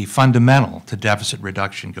cannot be fundamental to deficit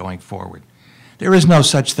reduction going forward. There is no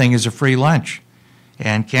such thing as a free lunch,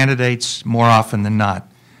 and candidates, more often than not,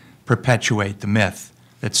 perpetuate the myth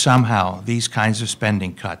that somehow these kinds of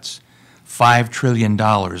spending cuts, $5 trillion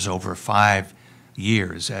over 5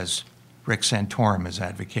 years, as Rick Santorum has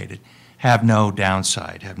advocated, have no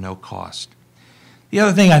downside, have no cost. The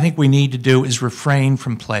other thing I think we need to do is refrain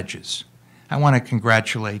from pledges. I want to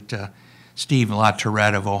congratulate Steve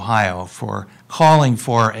LaTourette of Ohio for calling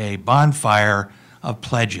for a bonfire of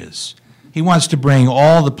pledges. He wants to bring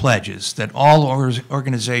all the pledges that all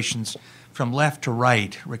organizations from left to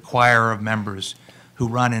right require of members who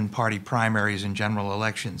run in party primaries and general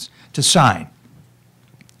elections to sign.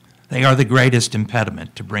 They are the greatest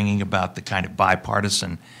impediment to bringing about the kind of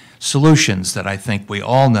bipartisan solutions that I think we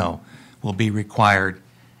all know will be required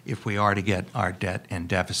if we are to get our debt and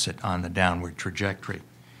deficit on the downward trajectory.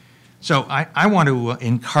 So I want to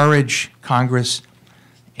encourage Congress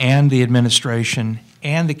and the administration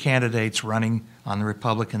and the candidates running on the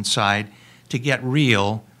Republican side to get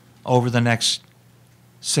real over the next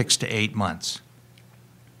 6 to 8 months.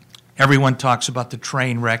 Everyone talks about the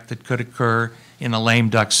train wreck that could occur in a lame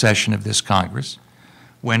duck session of this Congress,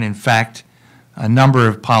 when in fact a number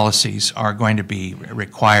of policies are going to be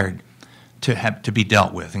required to be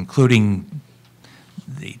dealt with, including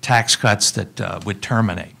the tax cuts that would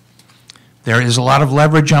terminate. There is a lot of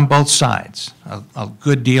leverage on both sides. A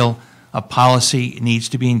good deal of policy needs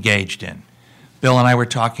to be engaged in. Bill and I were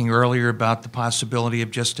talking earlier about the possibility of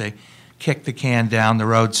just a kick the can down the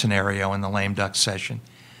road scenario in the lame duck session,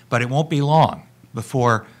 but it won't be long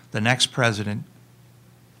before the next president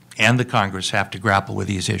and the Congress have to grapple with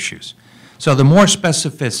these issues. So the more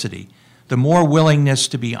specificity, the more willingness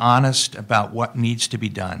to be honest about what needs to be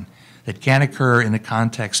done that can occur in the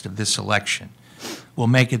context of this election will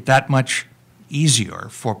make it that much easier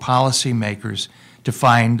for policymakers to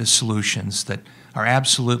find the solutions that are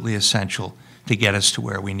absolutely essential to get us to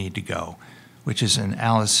where we need to go, which is, and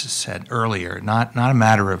Alice said earlier, not a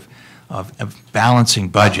matter of balancing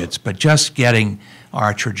budgets, but just getting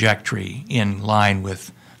our trajectory in line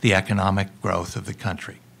with the economic growth of the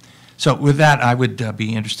country. So with that, I would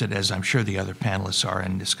be interested, as I'm sure the other panelists are,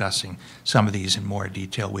 in discussing some of these in more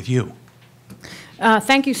detail with you.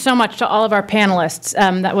 Thank you so much to all of our panelists.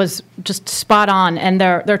 That was just spot on. And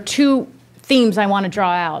there are two themes I want to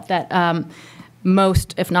draw out that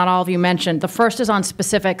most, if not all of you mentioned. The first is on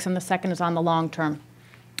specifics, and the second is on the long term.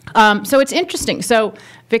 So it's interesting. So,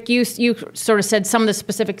 Vic, you sort of said some of the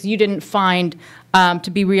specifics you didn't find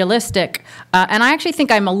to be realistic. And I actually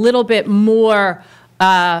think I'm a little bit more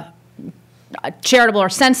charitable or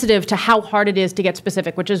sensitive to how hard it is to get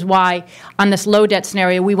specific, which is why on this low debt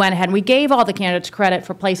scenario, we went ahead and we gave all the candidates credit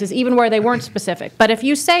for places even where they weren't specific. But if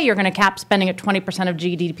you say you're going to cap spending at 20% of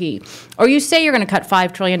GDP, or you say you're going to cut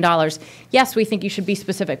 $5 trillion, yes, we think you should be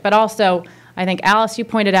specific. But also, I think, Alice, you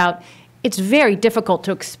pointed out, it's very difficult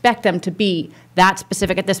to expect them to be that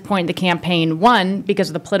specific at this point in the campaign. One,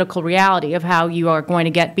 because of the political reality of how you are going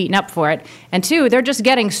to get beaten up for it. And two, they're just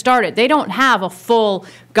getting started. They don't have a full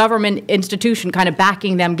government institution kind of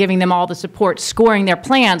backing them, giving them all the support, scoring their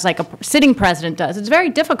plans like a sitting president does. It's very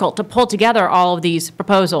difficult to pull together all of these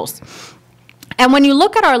proposals. And when you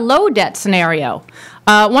look at our low debt scenario,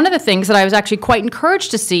 one of the things that I was actually quite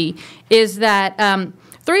encouraged to see is that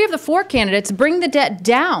 3 of the 4 candidates bring the debt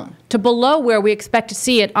down to below where we expect to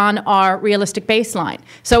see it on our realistic baseline.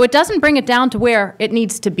 So it doesn't bring it down to where it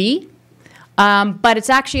needs to be, but it's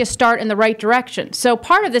actually a start in the right direction. So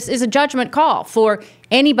part of this is a judgment call for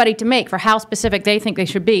anybody to make for how specific they think they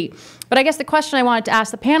should be. But I guess the question I wanted to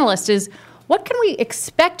ask the panelists is, what can we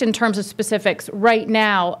expect in terms of specifics right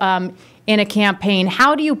now in a campaign?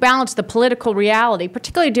 How do you balance the political reality,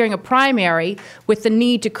 particularly during a primary, with the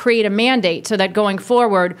need to create a mandate so that going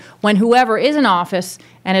forward, when whoever is in office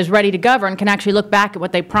and is ready to govern can actually look back at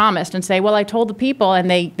what they promised and say, well, I told the people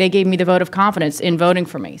and they gave me the vote of confidence in voting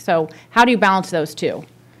for me. So how do you balance those two?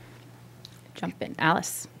 Jump in.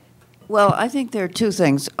 Alice. Well, I think there are 2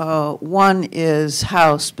 things. One is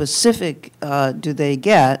how specific do they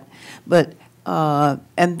get, but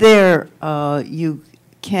and there you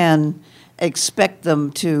can expect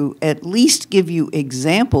them to at least give you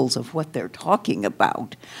examples of what they're talking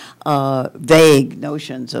about. Vague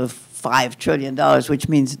notions of $5 trillion, which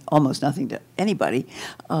means almost nothing to anybody,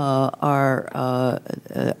 are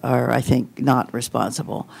I think, not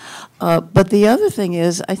responsible. But the other thing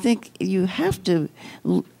is, I think you have to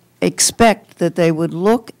expect that they would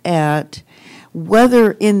look at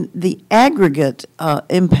whether in the aggregate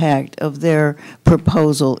impact of their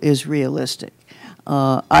proposal is realistic.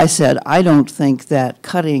 I said I don't think that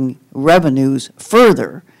cutting revenues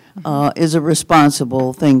further is a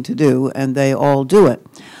responsible thing to do, and they all do it.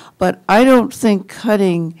 But I don't think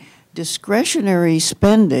cutting discretionary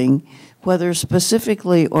spending, whether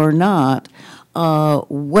specifically or not,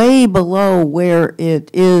 way below where it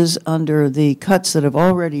is under the cuts that have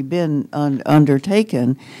already been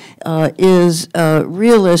undertaken, is a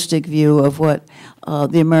realistic view of what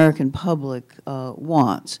the American public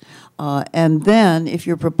wants. And then, if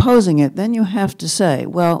you're proposing it, then you have to say,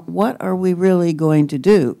 well, what are we really going to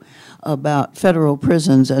do about federal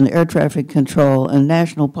prisons and air traffic control and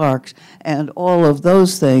national parks and all of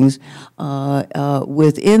those things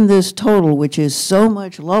within this total, which is so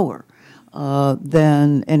much lower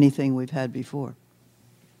than anything we've had before?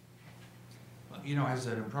 You know, as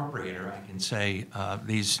an appropriator, I can say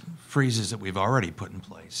these freezes that we've already put in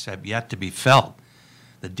place have yet to be felt.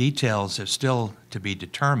 The details are still to be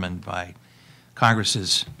determined by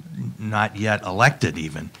Congress's not yet elected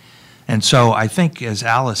even. And so I think, as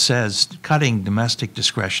Alice says, cutting domestic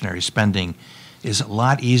discretionary spending is a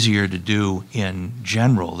lot easier to do in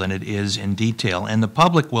general than it is in detail. And the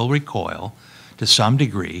public will recoil to some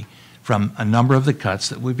degree from a number of the cuts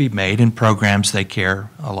that would be made in programs they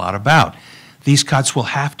care a lot about. These cuts will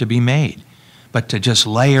have to be made. But to just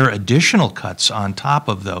layer additional cuts on top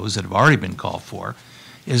of those that have already been called for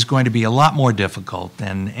is going to be a lot more difficult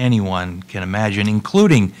than anyone can imagine,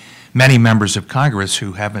 including many members of Congress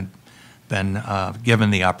who haven't been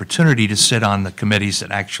given the opportunity to sit on the committees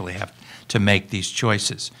that actually have to make these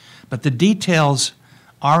choices. But the details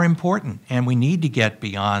are important, and we need to get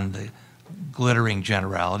beyond the glittering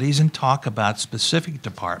generalities and talk about specific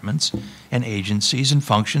departments and agencies and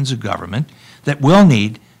functions of government that will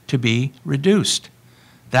need to be reduced.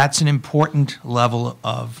 That's an important level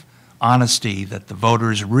of honesty that the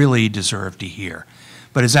voters really deserve to hear.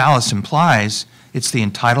 But as Alice implies, it's the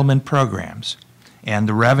entitlement programs and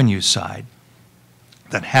the revenue side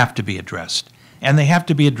that have to be addressed. And they have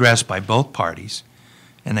to be addressed by both parties,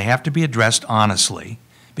 and they have to be addressed honestly,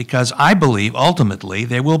 because I believe ultimately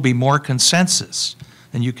there will be more consensus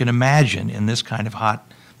than you can imagine in this kind of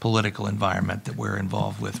hot political environment that we're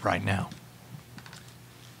involved with right now.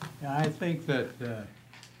 Yeah, I think that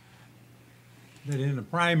that in the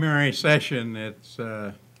primary session, it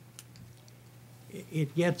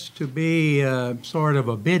gets to be sort of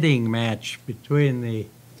a bidding match between the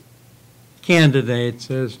candidates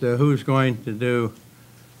as to who's going to do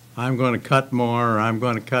I'm going to cut more, or I'm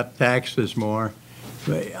going to cut taxes more.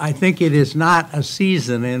 I think it is not a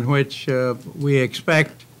season in which we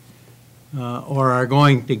expect or are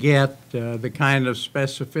going to get the kind of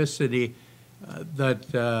specificity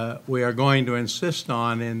that we are going to insist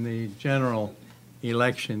on in the general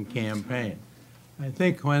election campaign. I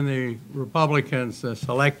think when the Republicans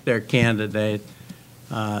select their candidate,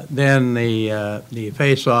 then the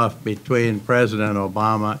face-off between President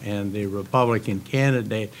Obama and the Republican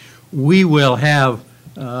candidate, we will have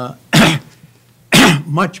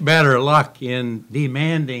much better luck in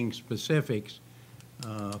demanding specifics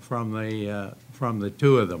from the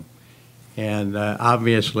two of them. And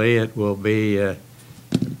obviously it will be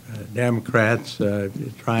Democrats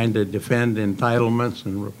trying to defend entitlements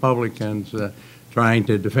and Republicans trying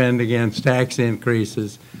to defend against tax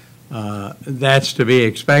increases. That's to be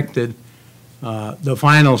expected. The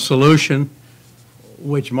final solution,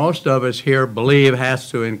 which most of us here believe has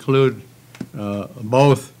to include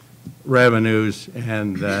both revenues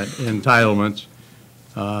and entitlements,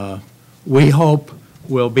 we hope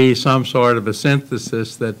will be some sort of a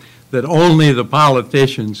synthesis that only the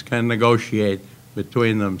politicians can negotiate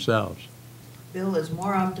between themselves. Bill is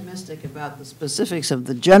more optimistic about the specifics of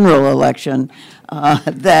the general election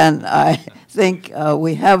than I think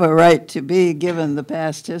we have a right to be given the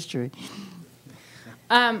past history.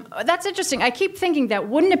 That's interesting. I keep thinking that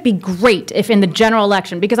wouldn't it be great if in the general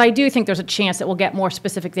election, because I do think there's a chance that we'll get more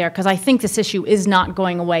specific there, because I think this issue is not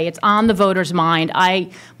going away. It's on the voters' mind.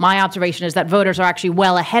 My observation is that voters are actually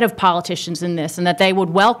well ahead of politicians in this, and that they would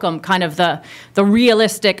welcome kind of the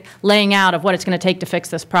realistic laying out of what it's going to take to fix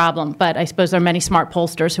this problem. But I suppose there are many smart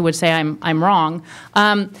pollsters who would say I'm wrong.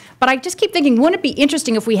 But I just keep thinking, wouldn't it be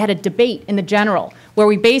interesting if we had a debate in the general where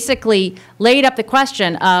we basically laid up the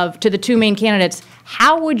question of, to the two main candidates,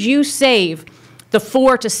 how would you save the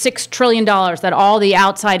 $4 to $6 trillion that all the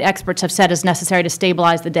outside experts have said is necessary to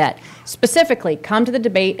stabilize the debt? Specifically, come to the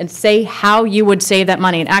debate and say how you would save that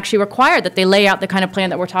money, and actually require that they lay out the kind of plan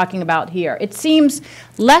that we're talking about here. It seems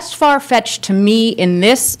less far-fetched to me in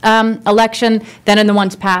this election than in the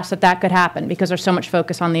ones past that could happen, because there's so much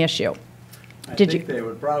focus on the issue. I think they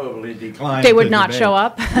would probably decline. They would not show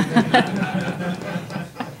up?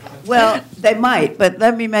 Well, they might, but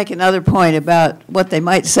let me make another point about what they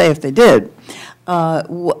might say if they did.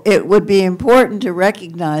 It would be important to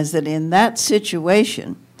recognize that in that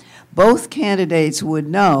situation, both candidates would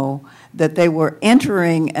know that they were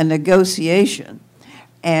entering a negotiation,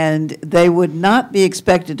 and they would not be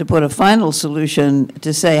expected to put a final solution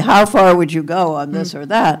to say, how far would you go on this or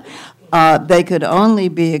that? They could only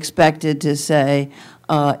be expected to say,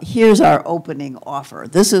 here's our opening offer.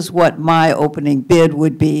 This is what my opening bid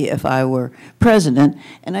would be if I were president.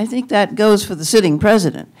 And I think that goes for the sitting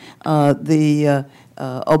president. The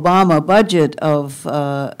Obama budget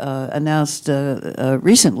announced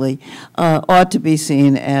recently ought to be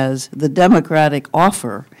seen as the Democratic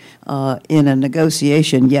offer in a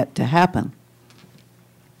negotiation yet to happen.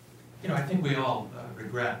 You know, I think we all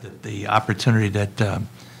regret that the opportunity that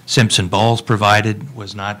Simpson-Bowles provided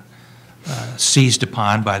was not seized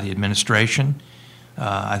upon by the administration.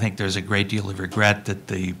 I think there's a great deal of regret that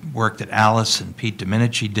the work that Alice and Pete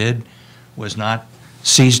Domenici did was not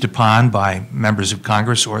seized upon by members of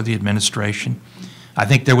Congress or the administration. I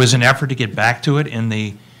think there was an effort to get back to it in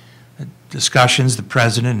the discussions the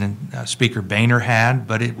President and Speaker Boehner had,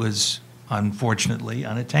 but it was unfortunately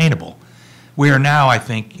unattainable. We are now, I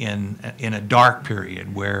think, in a dark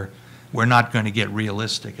period where we're not going to get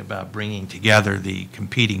realistic about bringing together the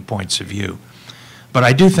competing points of view. But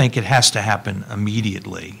I do think it has to happen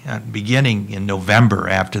immediately, beginning in November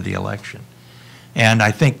after the election. And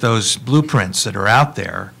I think those blueprints that are out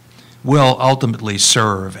there will ultimately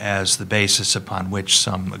serve as the basis upon which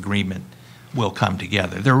some agreement will come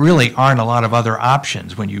together. There really aren't a lot of other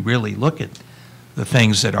options when you really look at the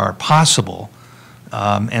things that are possible.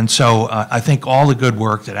 And so I think all the good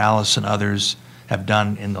work that Alice and others have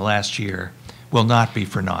done in the last year will not be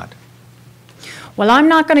for naught. Well, I'm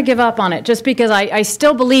not going to give up on it, just because I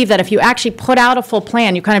still believe that if you actually put out a full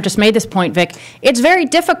plan, you kind of just made this point, Vic, it's very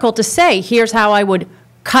difficult to say, here's how I would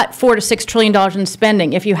cut $4 to $6 trillion in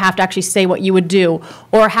spending if you have to actually say what you would do,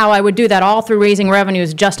 or how I would do that all through raising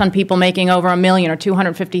revenues just on people making over $1 million or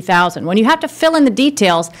 $250,000. When you have to fill in the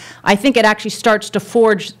details, I think it actually starts to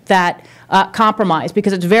forge that compromise,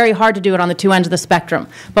 because it's very hard to do it on the two ends of the spectrum.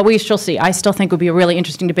 But we shall see. I still think it would be a really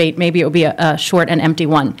interesting debate. Maybe it would be a short and empty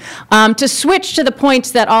one. To switch to the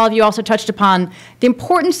points that all of you also touched upon, the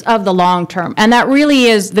importance of the long term. And that really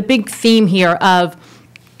is the big theme here of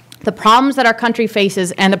the problems that our country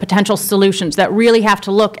faces and the potential solutions that really have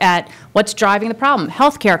to look at what's driving the problem.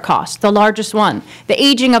 Healthcare costs, the largest one. The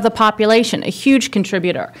aging of the population, a huge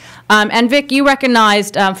contributor. And Vic, you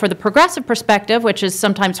recognized for the progressive perspective, which is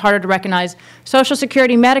sometimes harder to recognize, Social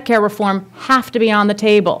Security, Medicare reform have to be on the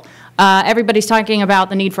table. Everybody's talking about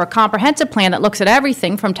the need for a comprehensive plan that looks at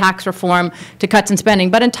everything from tax reform to cuts in spending,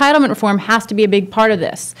 but entitlement reform has to be a big part of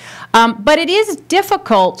this. But it is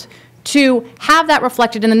difficult to have that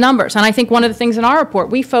reflected in the numbers. And I think one of the things in our report,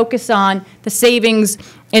 we focus on the savings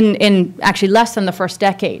in actually less than the first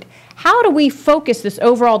decade. How do we focus this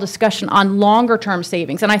overall discussion on longer-term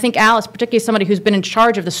savings? And I think Alice, particularly somebody who's been in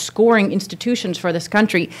charge of the scoring institutions for this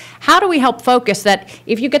country, how do we help focus that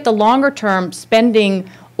if you get the longer-term spending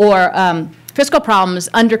or fiscal problems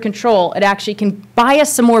under control, it actually can buy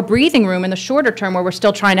us some more breathing room in the shorter term where we're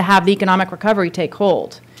still trying to have the economic recovery take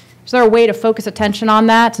hold? Is there a way to focus attention on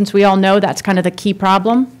that, since we all know that's kind of the key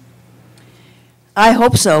problem? I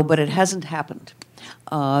hope so, but it hasn't happened.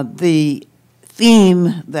 The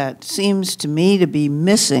theme that seems to me to be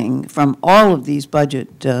missing from all of these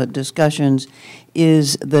budget discussions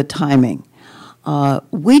is the timing.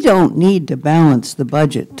 We don't need to balance the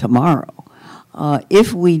budget tomorrow.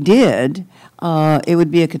 If we did, it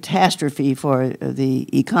would be a catastrophe for the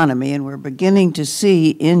economy, and we're beginning to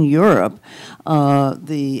see in Europe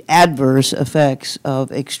the adverse effects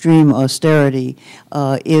of extreme austerity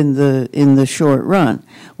in the short run.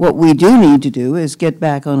 What we do need to do is get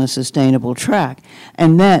back on a sustainable track,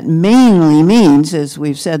 and that mainly means, as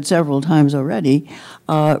we've said several times already,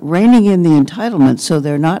 reining in the entitlements so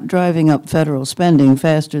they're not driving up federal spending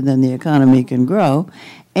faster than the economy can grow,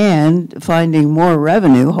 and finding more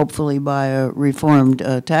revenue, hopefully by a reformed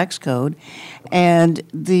tax code. And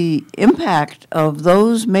the impact of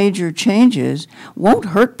those major changes won't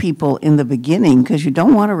hurt people in the beginning, because you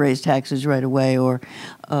don't want to raise taxes right away or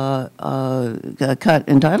cut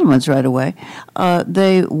entitlements right away.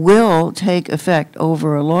 They will take effect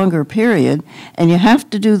over a longer period, and you have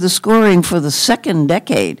to do the scoring for the second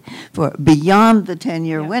decade, for beyond the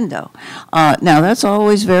 10-year window. Now, that's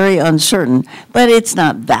always very uncertain, but it's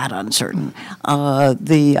not that uncertain.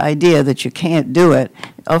 The idea that you can't do it,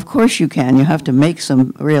 of course you can. You have to make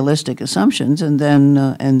some realistic assumptions and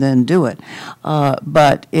then do it.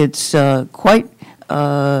 But it's quite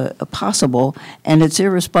possible, and it's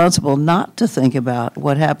irresponsible not to think about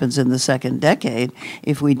what happens in the second decade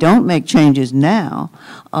if we don't make changes now,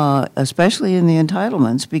 especially in the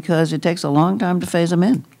entitlements, because it takes a long time to phase them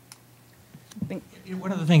in.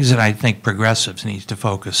 One of the things that I think progressives need to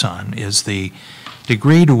focus on is the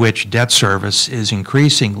degree to which debt service is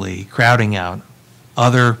increasingly crowding out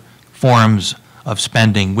other forms of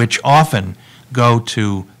spending, which often go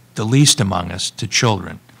to the least among us, to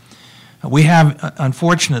children. We have,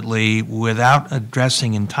 unfortunately, without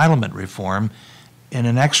addressing entitlement reform, an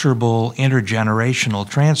inexorable intergenerational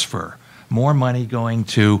transfer. More money going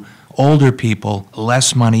to older people,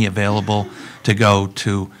 less money available to go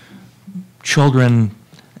to children,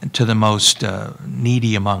 to the most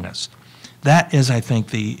needy among us. That is, I think,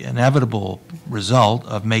 the inevitable result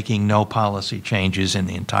of making no policy changes in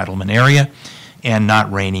the entitlement area and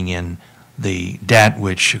not reining in the debt,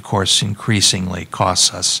 which, of course, increasingly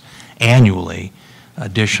costs us annually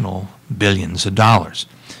additional billions of dollars.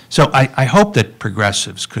 So I hope that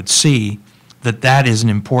progressives could see that that is an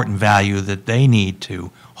important value that they need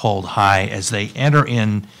to hold high as they enter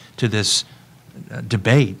into this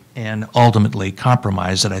debate and ultimately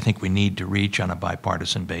compromise that I think we need to reach on a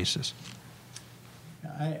bipartisan basis.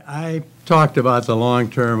 I talked about the long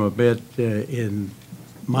term a bit in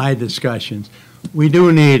my discussions. We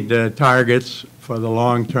do need targets for the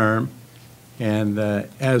long term, and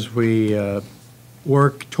as we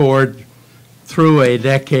work through a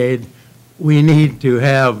decade, we need to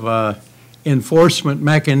have enforcement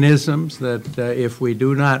mechanisms that if we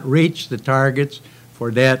do not reach the targets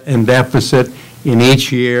for debt and deficit in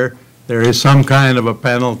each year, there is some kind of a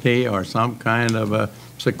penalty or some kind of a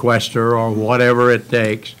sequester or whatever it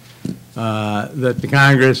takes that the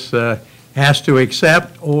Congress has to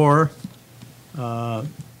accept or to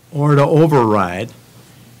override.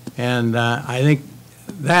 And I think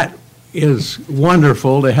that is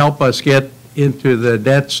wonderful to help us get into the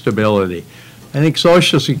debt stability. I think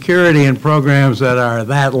Social Security and programs that are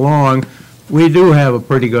that long, we do have a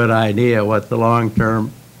pretty good idea what the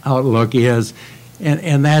long-term outlook is.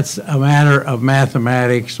 And that's a matter of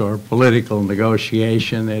mathematics or political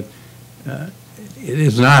negotiation. It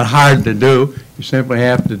is not hard to do. You simply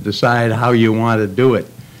have to decide how you want to do it.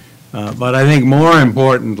 But I think more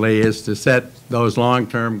importantly is to set those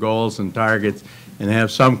long-term goals and targets and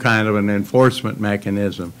have some kind of an enforcement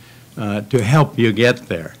mechanism to help you get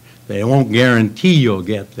there. They won't guarantee you'll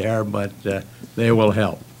get there, but they will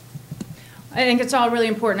help. I think it's all really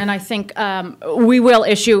important, and I think we will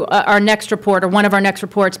issue our next report, or one of our next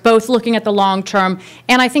reports, both looking at the long term,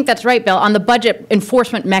 and I think that's right, Bill, on the budget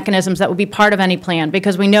enforcement mechanisms that would be part of any plan,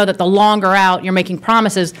 because we know that the longer out you're making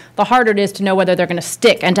promises, the harder it is to know whether they're going to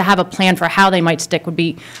stick, and to have a plan for how they might stick would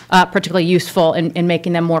be particularly useful in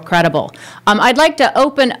making them more credible. I'd like to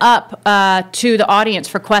open up to the audience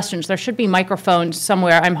for questions. There should be microphones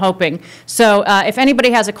somewhere, I'm hoping. So if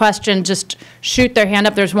anybody has a question, just shoot their hand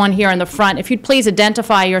up. There's one here in the front. If you'd please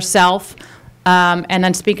identify yourself and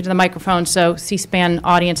then speak into the microphone so C-SPAN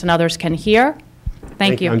audience and others can hear.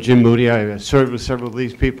 Thank you. I'm Jim Moody. I served with several of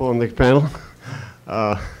these people on the panel.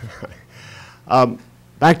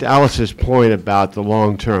 Back to Alice's point about the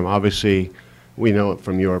long term. Obviously, we know it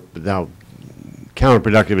from your how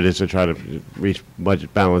counterproductive it is to try to reach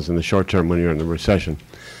budget balance in the short term when you're in a recession.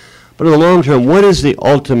 But in the long term, what is the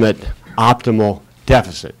ultimate optimal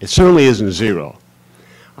deficit? It certainly isn't zero.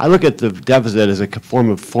 I look at the deficit as a form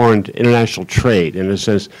of foreign international trade, in a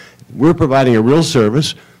sense. We're providing a real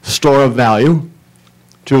service, store of value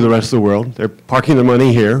to the rest of the world. They're parking their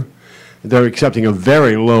money here. They're accepting a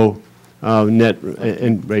very low net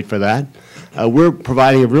rate for that. We're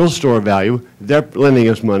providing a real store of value. They're lending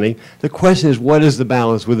us money. The question is, what is the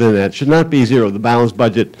balance within that? It should not be zero. The balanced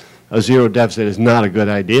budget, a zero deficit, is not a good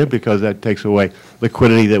idea because that takes away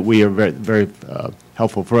liquidity that we are very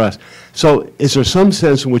helpful for us. So is there some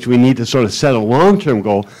sense in which we need to sort of set a long-term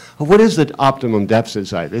goal of what is the optimum deficit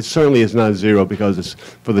size? It certainly is not zero because it's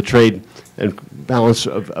for the trade and balance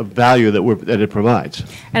of value that it provides.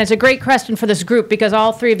 And it's a great question for this group because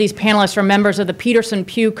all three of these panelists are members of the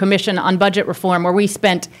Peterson-Pugh Commission on Budget Reform, where we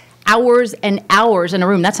spent hours and hours in a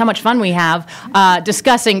room. That's how much fun we have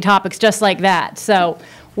discussing topics just like that. So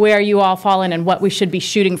where you all fall in and what we should be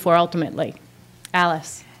shooting for ultimately.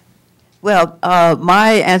 Alice. Well,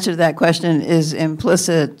 my answer to that question is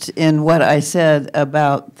implicit in what I said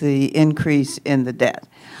about the increase in the debt.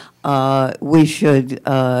 We should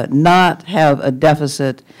not have a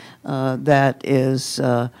deficit that is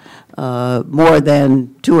more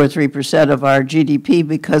than 2 or 3% of our GDP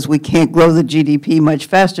because we can't grow the GDP much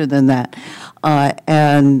faster than that.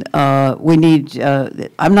 And we need,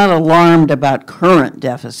 I'm not alarmed about current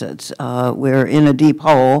deficits. We're in a deep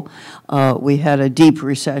hole. We had a deep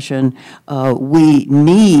recession. We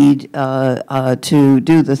need to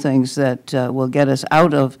do the things that will get us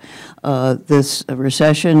out of this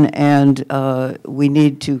recession, and we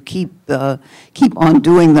need to keep on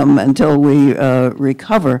doing them until we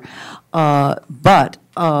recover. But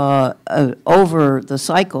over the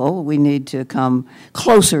cycle, we need to come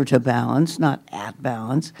closer to balance, not at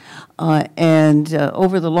balance. And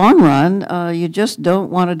over the long run, you just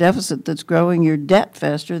don't want a deficit that's growing your debt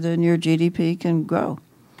faster than your GDP can grow.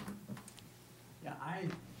 Yeah,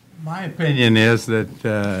 my opinion is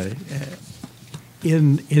that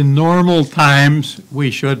in normal times,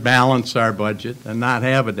 we should balance our budget and not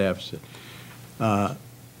have a deficit.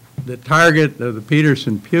 The target of the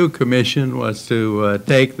Peterson-Pugh Commission was to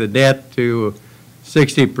take the debt to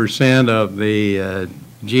 60% of the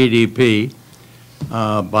GDP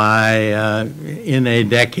by in a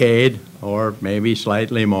decade or maybe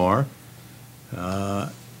slightly more,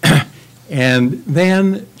 and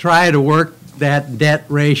then try to work that debt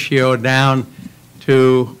ratio down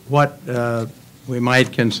to what we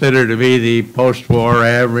might consider to be the post-war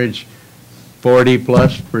average,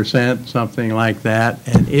 40+%, something like that.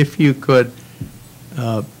 And if you could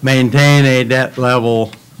maintain a debt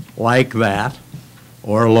level like that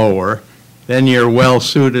or lower, then you're well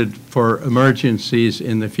suited for emergencies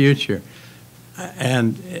in the future.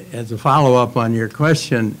 And as a follow-up on your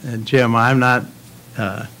question, Jim, I'm not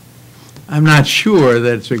sure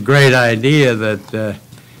that it's a great idea that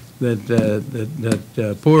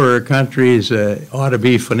poorer countries ought to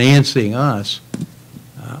be financing us.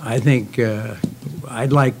 I think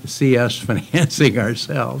I'd like to see us financing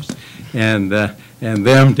ourselves and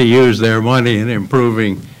them to use their money in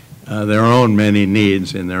improving their own many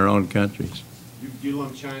needs in their own countries. Do you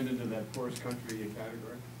lump China into that poorest country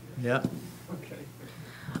category? Yeah. Okay.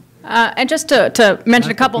 And just to mention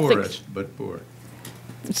Not a couple the poorest, things. but poor.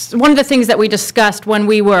 One of the things that we discussed when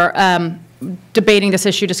we were debating this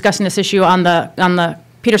issue, discussing this issue on the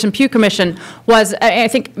Peterson-Pugh Commission was, I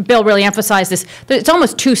think Bill really emphasized this, that it's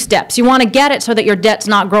almost two steps. You want to get it so that your debt's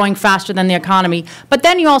not growing faster than the economy, but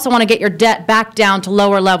then you also want to get your debt back down to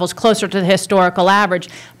lower levels, closer to the historical average.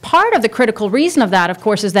 Part of the critical reason of that, of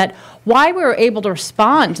course, is that why we were able to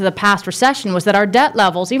respond to the past recession was that our debt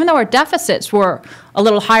levels, even though our deficits were a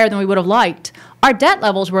little higher than we would have liked, our debt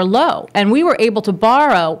levels were low, and we were able to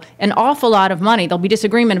borrow an awful lot of money. There'll be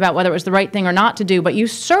disagreement about whether it was the right thing or not to do, but you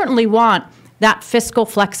certainly want that fiscal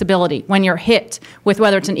flexibility when you're hit with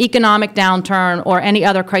whether it's an economic downturn or any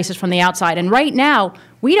other crisis from the outside. And right now,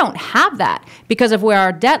 we don't have that because of where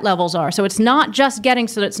our debt levels are. So it's not just getting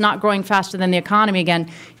so that it's not growing faster than the economy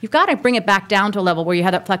again. You've got to bring it back down to a level where you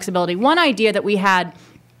have that flexibility. One idea that we had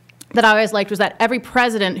that I always liked was that every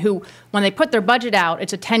president who, when they put their budget out,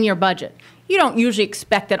 it's a 10-year budget. You don't usually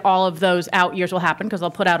expect that all of those out years will happen because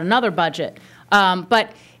they'll put out another budget.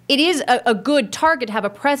 But it is a good target to have a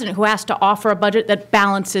president who has to offer a budget that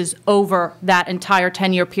balances over that entire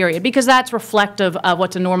 10-year period, because that's reflective of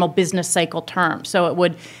what's a normal business cycle term. So it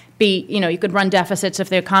would be, you know, you could run deficits if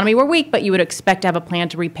the economy were weak, but you would expect to have a plan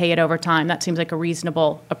to repay it over time. That seems like a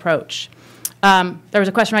reasonable approach. There was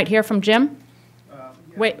a question right here from Jim.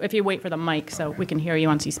 Wait, if you wait for the mic so we can hear you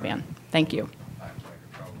on C-SPAN. Thank you. I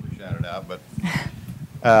could probably shout it out, but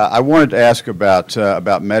I wanted to ask about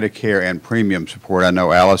Medicare and premium support. I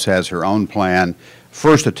know Alice has her own plan.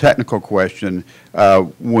 First, a technical question.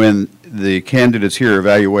 When the candidates here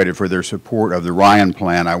evaluated for their support of the Ryan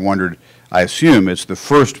plan, I assume it's the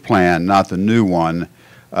first plan, not the new one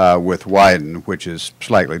with Wyden, which is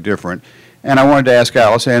slightly different. And I wanted to ask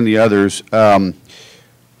Alice and the others,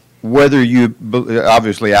 whether you,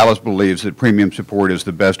 obviously Alice believes that premium support is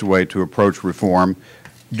the best way to approach reform.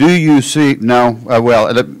 Do you see, no,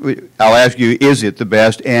 well, I'll ask you, is it the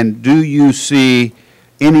best? And do you see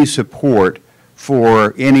any support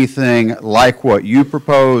for anything like what you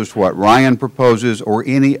proposed, what Ryan proposes, or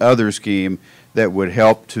any other scheme that would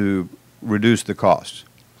help to reduce the costs?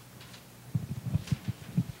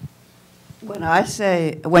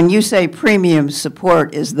 When you say premium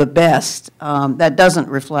support is the best, that doesn't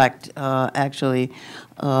reflect actually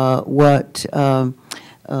what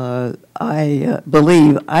I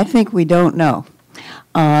believe. I think we don't know.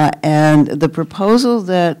 And the proposal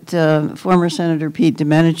that former Senator Pete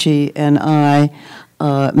Domenici and I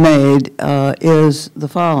made is the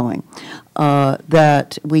following,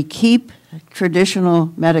 that we keep traditional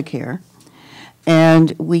Medicare,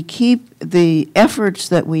 and we keep the efforts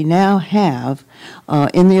that we now have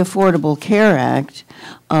in the Affordable Care Act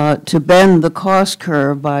to bend the cost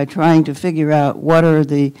curve by trying to figure out what are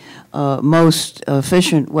the most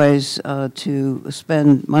efficient ways to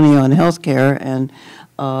spend money on health care and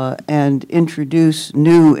introduce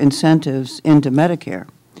new incentives into Medicare.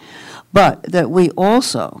 But that we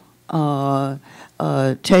also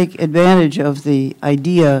take advantage of the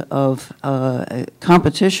idea of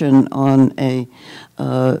competition on a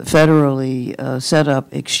federally set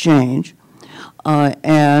up exchange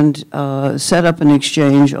and set up an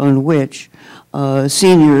exchange on which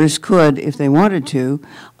seniors could, if they wanted to,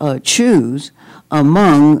 choose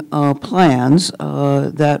among plans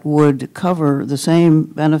that would cover the same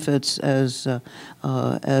benefits as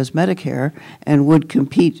Medicare and would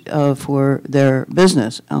compete for their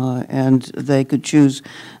business. And they could choose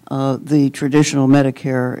the traditional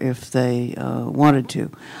Medicare if they wanted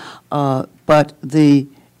to. But the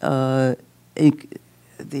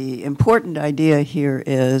important idea here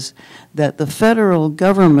is that the federal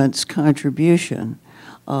government's contribution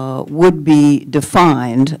would be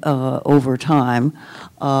defined over time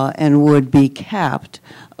and would be capped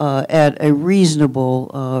at a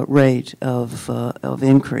reasonable rate of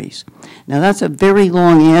increase. Now, that's a very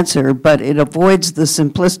long answer, but it avoids the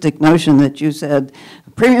simplistic notion that you said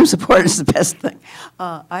premium support is the best thing.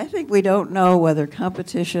 I think we don't know whether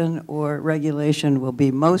competition or regulation will be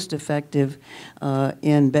most effective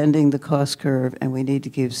in bending the cost curve, and we need to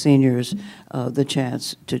give seniors the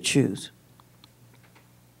chance to choose.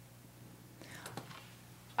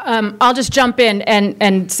 I'll just jump in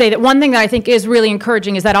and say that one thing that I think is really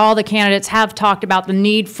encouraging is that all the candidates have talked about the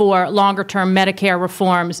need for longer-term Medicare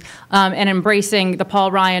reforms and embracing the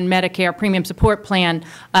Paul Ryan Medicare Premium Support Plan.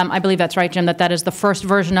 I believe that's right, Jim, that is the first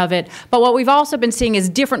version of it. But what we've also been seeing is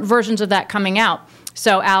different versions of that coming out.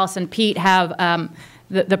 So Alice and Pete have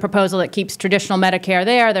the proposal that keeps traditional Medicare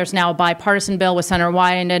there. There's now a bipartisan bill with Senator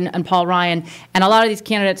Wyden and Paul Ryan. And a lot of these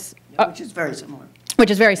candidates— which is very similar. Which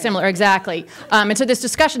is very similar, exactly. And so this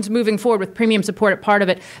discussion's moving forward with premium support at part of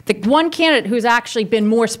it. The one candidate who's actually been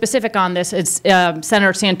more specific on this is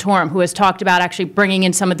Senator Santorum, who has talked about actually bringing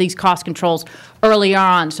in some of these cost controls earlier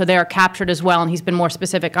on, so they are captured as well, and he's been more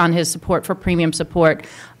specific on his support for premium support.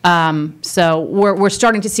 So we're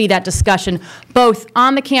starting to see that discussion both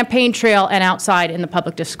on the campaign trail and outside in the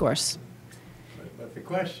public discourse. But the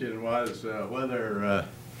question was whether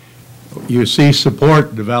you see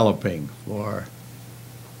support developing for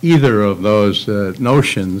either of those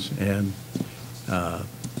notions, and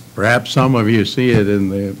Perhaps some of you see it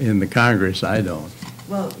in the Congress. I don't.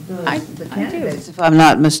 Well, the candidates, if I'm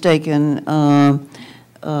not mistaken,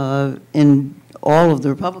 in all of the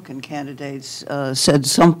Republican candidates said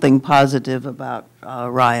something positive about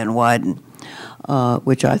Ryan Wyden,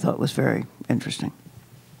 which I thought was very interesting.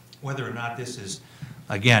 Whether or not this is,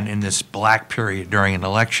 again, in this black period during an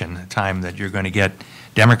election, a time that you're going to get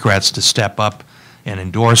Democrats to step up and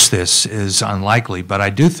endorse this is unlikely. But I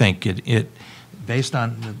do think it based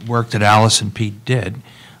on the work that Alice and Pete did,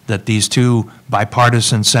 that these two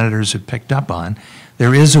bipartisan senators have picked up on,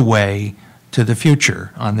 there is a way to the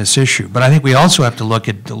future on this issue. But I think we also have to look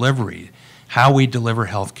at delivery, how we deliver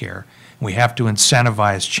health care. We have to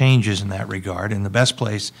incentivize changes in that regard, and the best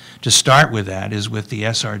place to start with that is with the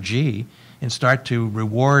SRG and start to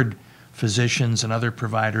reward physicians and other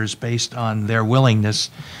providers based on their willingness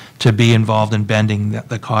to be involved in bending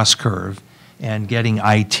the cost curve and getting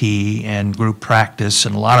IT and group practice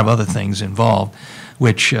and a lot of other things involved,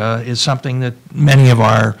 which is something that many of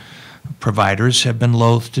our providers have been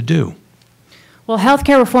loath to do. Well,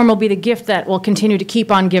 healthcare reform will be the gift that will continue to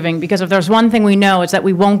keep on giving, because if there's one thing we know, it's that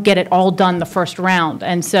we won't get it all done the first round.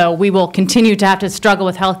 And so we will continue to have to struggle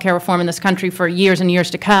with healthcare reform in this country for years and years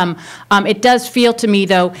to come. It does feel to me,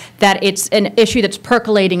 though, that it's an issue that's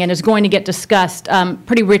percolating and is going to get discussed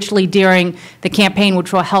pretty richly during the campaign,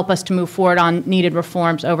 which will help us to move forward on needed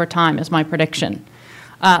reforms over time, is my prediction.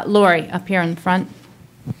 Lori, up here in front.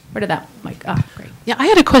 Where did that mic? Ah, great. Yeah, I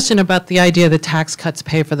had a question about the idea that tax cuts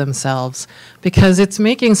pay for themselves, because it's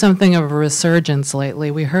making something of a resurgence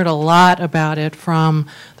lately. We heard a lot about it from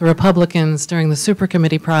the Republicans during the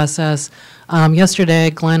supercommittee process. Yesterday,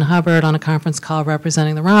 Glenn Hubbard, on a conference call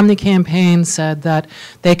representing the Romney campaign, said that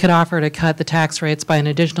they could offer to cut the tax rates by an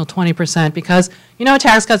additional 20% because, you know,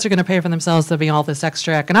 tax cuts are going to pay for themselves. There'll be all this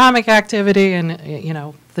extra economic activity and, you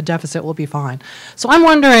know, the deficit will be fine. So I'm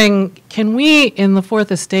wondering, can we in the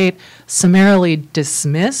Fourth Estate summarily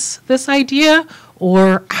dismiss this idea,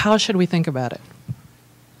 or how should we think about it?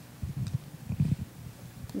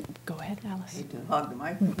 Go ahead, Alice. Hog the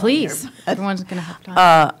microphone Please. here. Everyone's going to have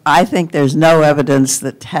time. I think there's no evidence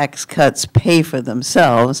that tax cuts pay for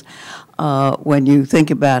themselves when you think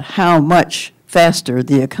about how much faster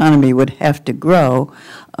the economy would have to grow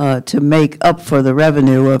to make up for the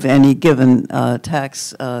revenue of any given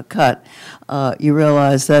tax cut. You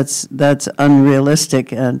realize that's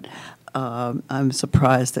unrealistic, and I'm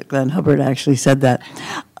surprised that Glenn Hubbard actually said that.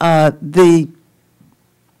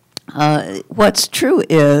 What's true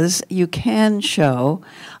is you can show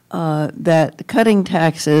that cutting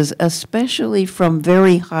taxes, especially from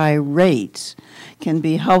very high rates, can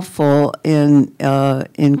be helpful in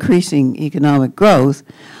increasing economic growth.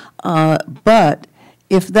 But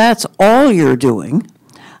if that's all you're doing,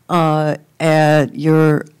 and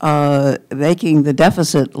you're making the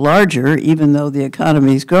deficit larger, even though the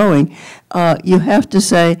economy is growing, you have to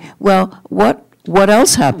say, well, what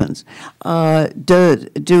else happens?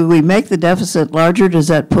 Do we make the deficit larger? Does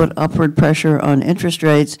that put upward pressure on interest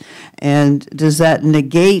rates? And does that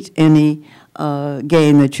negate any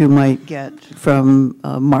gain that you might get from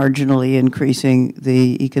marginally increasing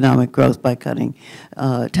the economic growth by cutting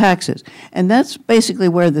taxes? And that's basically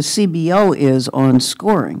where the CBO is on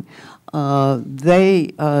scoring.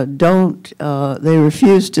 They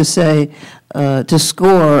refuse to say, to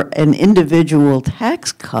score an individual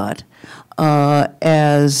tax cut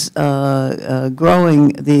as growing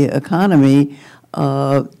the economy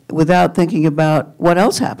without thinking about what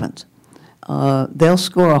else happens. They'll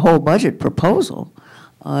score a whole budget proposal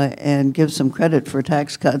and give some credit for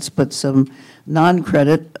tax cuts, but some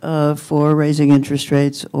non-credit for raising interest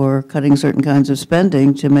rates or cutting certain kinds of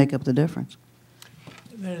spending to make up the difference.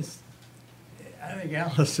 I think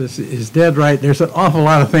Alice is dead right. There's an awful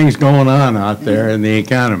lot of things going on out there in the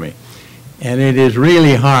economy. And it is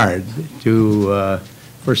really hard to,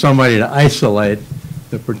 for somebody to isolate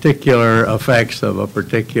the particular effects of a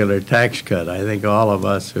particular tax cut. I think all of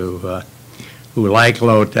us who like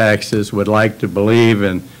low taxes would like to believe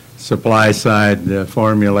in supply-side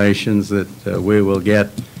formulations that we will get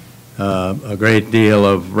a great deal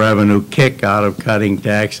of revenue kick out of cutting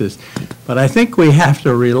taxes. But I think we have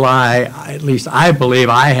to rely, at least I believe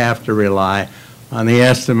I have to rely, on the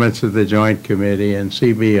estimates of the Joint Committee and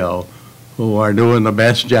CBO, who are doing the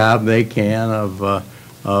best job they can of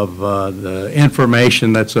the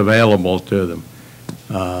information that's available to them.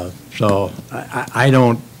 So I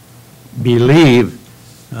don't believe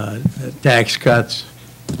tax cuts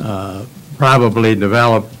probably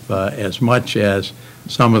develop as much as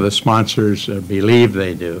some of the sponsors believe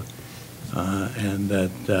they do, and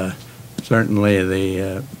that certainly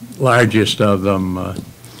the largest of them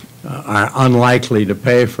are unlikely to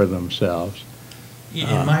pay for themselves.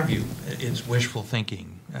 In my view, it's wishful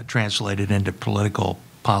thinking translated into political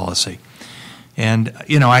policy. And,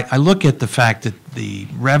 you know, I look at the fact that the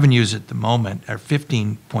revenues at the moment are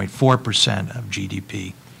 15.4% of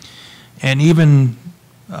GDP. And even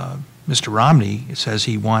Mr. Romney says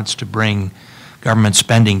he wants to bring government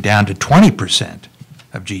spending down to 20%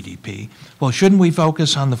 of GDP. Well, shouldn't we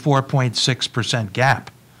focus on the 4.6% gap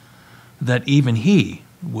that even he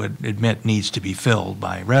would admit needs to be filled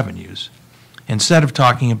by revenues, instead of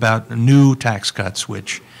talking about new tax cuts,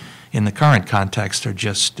 which in the current context are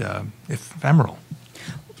just ephemeral?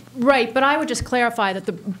 Right, but I would just clarify that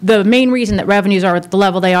the main reason that revenues are at the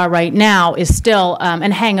level they are right now is still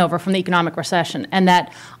an hangover from the economic recession, and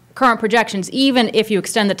that current projections, even if you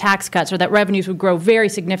extend the tax cuts, are that revenues would grow very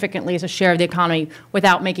significantly as a share of the economy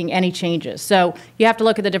without making any changes. So you have to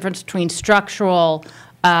look at the difference between structural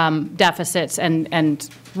deficits and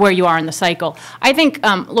where you are in the cycle. I think,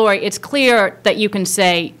 Lori, it's clear that you can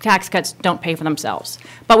say tax cuts don't pay for themselves.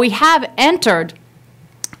 But we have entered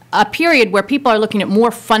a period where people are looking at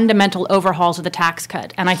more fundamental overhauls of the tax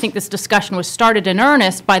cut. And I think this discussion was started in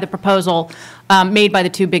earnest by the proposal made by the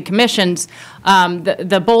two big commissions.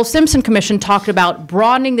 The Bowles-Simpson Commission talked about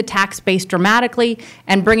broadening the tax base dramatically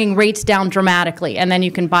and bringing rates down dramatically, and then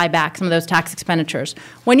you can buy back some of those tax expenditures.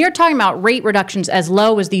 When you're talking about rate reductions as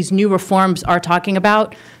low as these new reforms are talking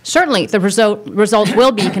about, certainly the result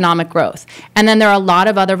will be economic growth. And then there are a lot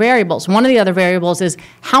of other variables. One of the other variables is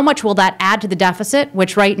how much will that add to the deficit,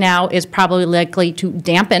 which right now is probably likely to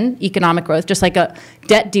dampen economic growth, just like a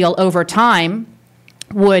debt deal over time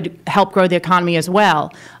would help grow the economy as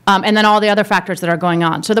well, and then all the other factors that are going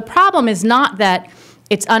on. So the problem is not that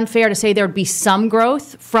it's unfair to say there would be some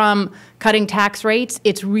growth from cutting tax rates.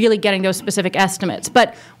 It's really getting those specific estimates.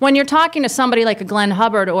 But when you're talking to somebody like a Glenn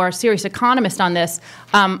Hubbard or a serious economist on this,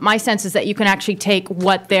 my sense is that you can actually take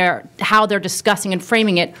how they're discussing and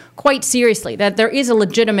framing it quite seriously, that there is a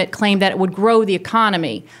legitimate claim that it would grow the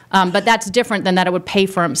economy, but that's different than that it would pay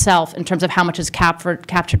for itself in terms of how much is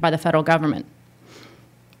captured by the federal government.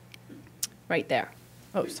 Right there.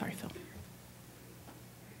 Oh, sorry, Phil.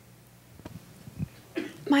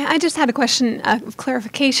 I just had a question of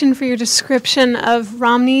clarification for your description of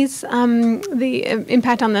Romney's, the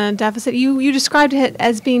impact on the deficit. You described it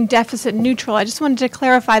as being deficit neutral. I just wanted to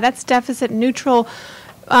clarify that's deficit neutral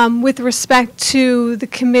with respect to the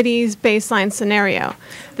committee's baseline scenario.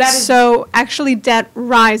 So actually debt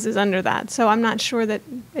rises under that. So I'm not sure that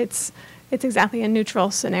it's exactly a neutral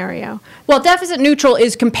scenario. Well, deficit neutral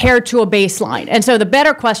is compared to a baseline. And so the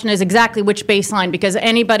better question is exactly which baseline, because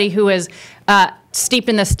anybody who is steeped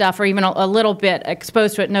in this stuff or even a little bit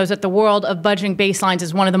exposed to it knows that the world of budgeting baselines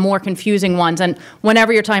is one of the more confusing ones. And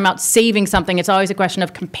whenever you're talking about saving something, it's always a question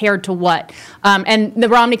of compared to what. And the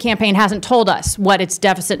Romney campaign hasn't told us what it's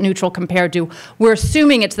deficit neutral compared to. We're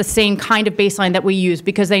assuming it's the same kind of baseline that we use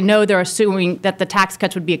because they know they're assuming that the tax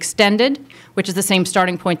cuts would be extended, which is the same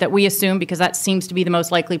starting point that we assume because that seems to be the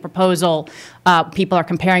most likely proposal people are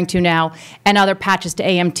comparing to now, and other patches to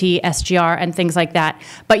AMT, SGR, and things like that.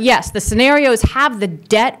 But yes, the scenarios have the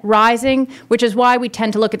debt rising, which is why we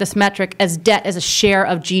tend to look at this metric as debt as a share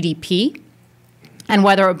of GDP, and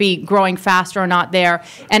whether it would be growing faster or not there.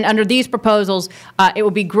 And under these proposals, it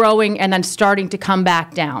will be growing and then starting to come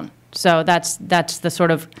back down. So that's the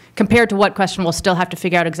sort of, compared to what question, we'll still have to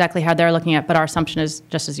figure out exactly how they're looking at, but our assumption is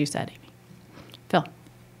just as you said, Amy. Phil.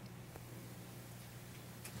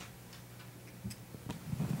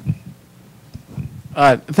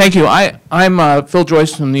 Thank you. I'm Phil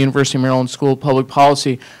Joyce from the University of Maryland School of Public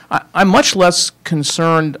Policy. I'm much less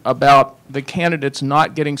concerned about the candidates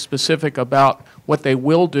not getting specific about what they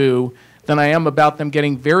will do than I am about them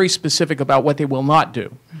getting very specific about what they will not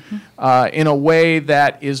do in a way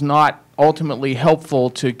that is not ultimately helpful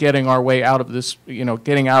to getting our way out of this,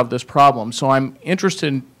 getting out of this problem. So I'm interested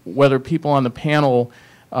in whether people on the panel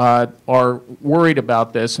are worried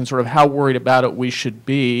about this and sort of how worried about it we should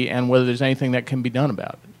be and whether there's anything that can be done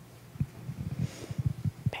about it.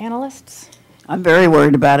 Panelists? I'm very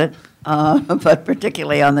worried about it, but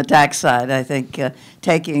particularly on the tax side. I think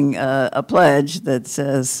taking a pledge that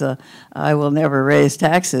says I will never raise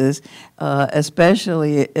taxes,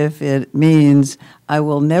 especially if it means I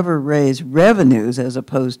will never raise revenues as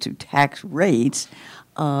opposed to tax rates,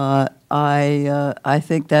 I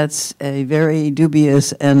think that's a very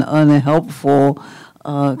dubious and unhelpful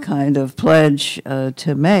kind of pledge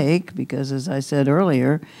to make because, as I said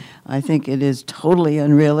earlier, I think it is totally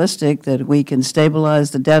unrealistic that we can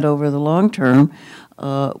stabilize the debt over the long term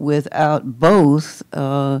without both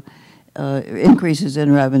increases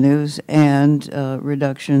in revenues and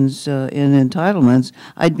reductions in entitlements,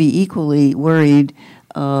 I'd be equally worried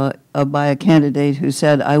by a candidate who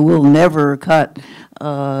said, I will never cut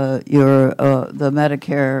the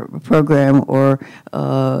Medicare program or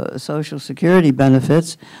Social Security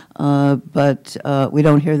benefits, but we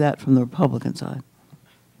don't hear that from the Republican side.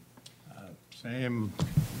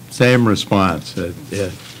 Same response.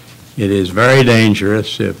 It is very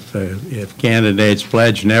dangerous if candidates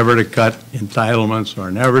pledge never to cut entitlements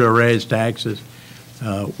or never to raise taxes.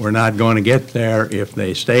 We're not going to get there if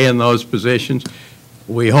they stay in those positions.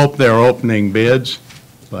 We hope they're opening bids,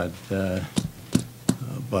 but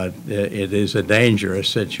it is a dangerous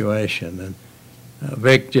situation. And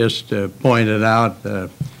Vic just pointed out the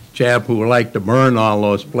chap who would like to burn all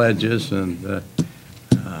those pledges, and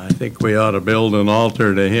I think we ought to build an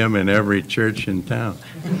altar to him in every church in town.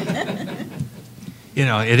 You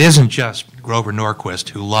know, it isn't just Grover Norquist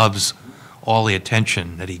who loves all the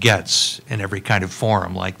attention that he gets in every kind of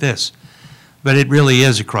forum like this, but it really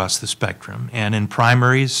is across the spectrum. And in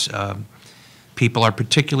primaries, people are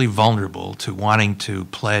particularly vulnerable to wanting to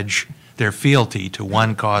pledge their fealty to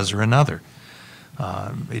one cause or another.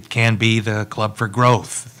 It can be the Club for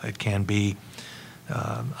Growth. It can be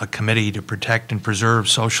a committee to protect and preserve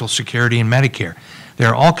Social Security and Medicare. There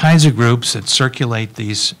are all kinds of groups that circulate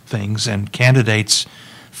these things, and candidates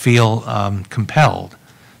feel compelled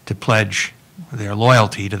to pledge their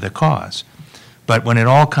loyalty to the cause. But when it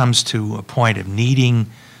all comes to a point of needing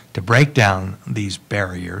to break down these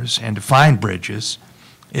barriers and to find bridges,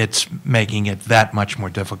 it's making it that much more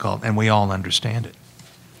difficult, and we all understand it.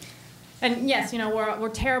 And yes, you know, we're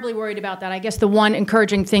terribly worried about that. I guess the one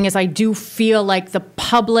encouraging thing is I do feel like the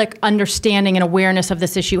public understanding and awareness of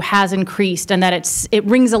this issue has increased, and that it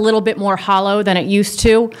rings a little bit more hollow than it used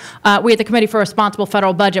to. We at the Committee for Responsible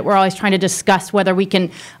Federal Budget, we're always trying to discuss whether we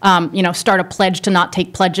can, you know, start a pledge to not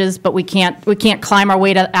take pledges, but we can't climb our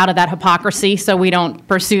way out of that hypocrisy, so we don't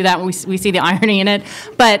pursue that. We see the irony in it.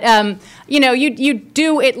 But you know, you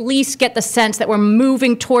do at least get the sense that we're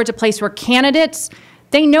moving towards a place where candidates,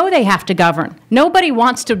 they know they have to govern. Nobody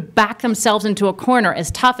wants to back themselves into a corner,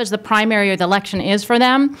 as tough as the primary or the election is for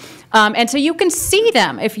them. And so you can see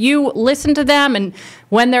them if you listen to them, and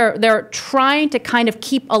when they're trying to kind of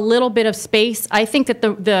keep a little bit of space. I think that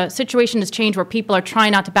the situation has changed where people are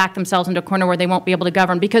trying not to back themselves into a corner where they won't be able to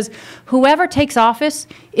govern, because whoever takes office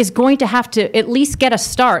is going to have to at least get a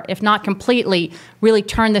start, if not completely, really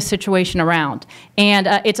turn this situation around. And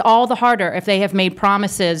it's all the harder if they have made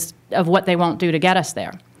promises of what they won't do to get us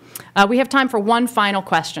there. We have time for one final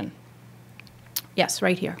question. Yes,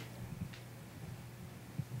 right here.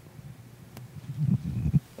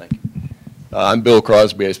 Thank you. I'm Bill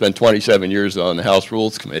Crosby. I spent 27 years on the House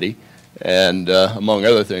Rules Committee, and among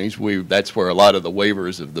other things, that's where a lot of the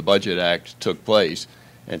waivers of the Budget Act took place.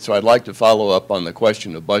 And so I'd like to follow up on the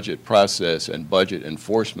question of budget process and budget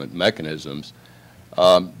enforcement mechanisms.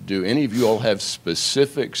 Do any of you all have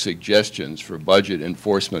specific suggestions for budget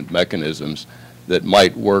enforcement mechanisms that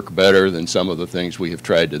might work better than some of the things we have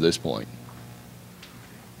tried to this point?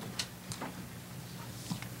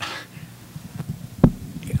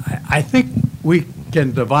 I think we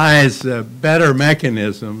can devise better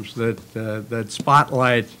mechanisms that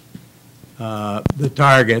spotlight the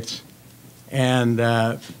targets and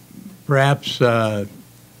perhaps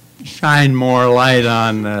shine more light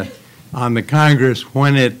on the Congress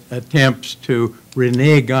when it attempts to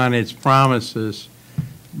renege on its promises.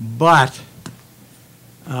 But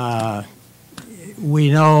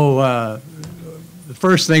we know the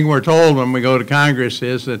first thing we're told when we go to Congress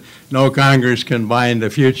is that no Congress can bind a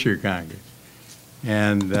future Congress.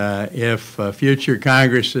 And if future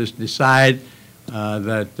Congresses decide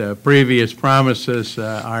that previous promises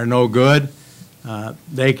are no good,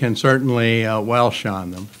 they can certainly welsh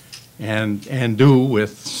on them. And do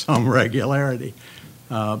with some regularity.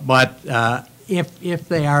 But if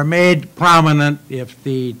they are made prominent, if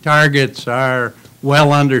the targets are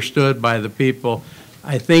well understood by the people,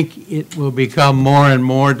 I think it will become more and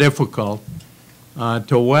more difficult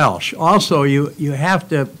to welsh. Also, you have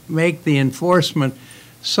to make the enforcement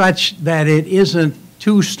such that it isn't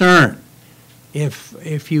too stern.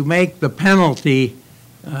 If you make the penalty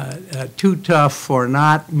too tough for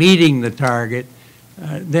not meeting the target,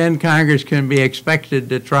 then Congress can be expected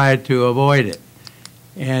to try to avoid it.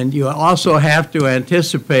 And you also have to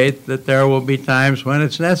anticipate that there will be times when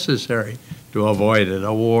it's necessary to avoid it,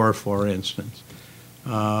 a war, for instance.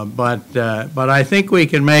 But I think we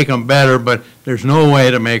can make them better, but there's no way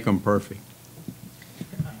to make them perfect.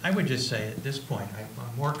 I would just say at this point,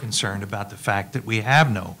 I'm more concerned about the fact that we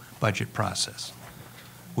have no budget process.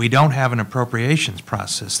 We don't have an appropriations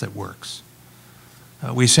process that works.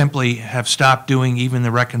 We simply have stopped doing even the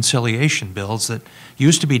reconciliation bills that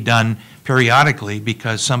used to be done periodically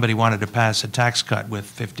because somebody wanted to pass a tax cut with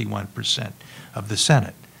 51% of the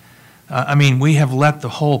Senate. I mean, we have let the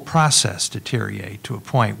whole process deteriorate to a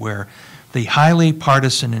point where the highly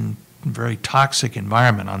partisan and very toxic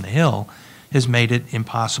environment on the Hill has made it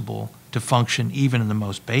impossible to function even in the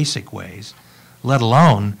most basic ways, let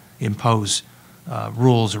alone impose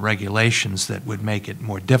rules or regulations that would make it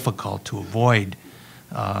more difficult to avoid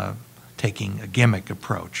taking a gimmick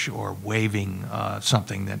approach or waiving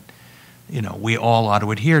something that, you know, we all ought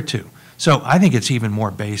to adhere to. So I think it's even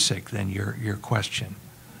more basic than your question.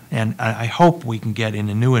 And I hope we can get in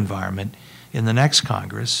a new environment in the next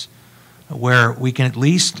Congress where we can at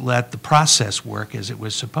least let the process work as it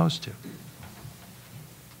was supposed to.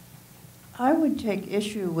 I would take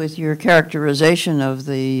issue with your characterization of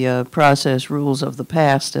the process rules of the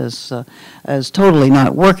past as totally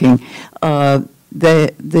not working.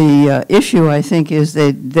 The issue, I think, is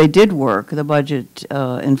they did work. The Budget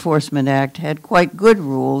Enforcement Act had quite good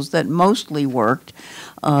rules that mostly worked,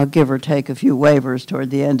 give or take a few waivers toward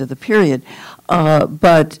the end of the period. And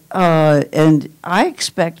I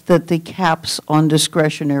expect that the caps on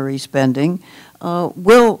discretionary spending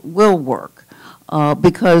will work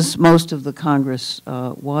because most of the Congress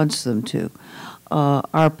wants them to.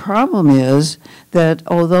 Our problem is that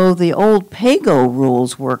although the old pay-go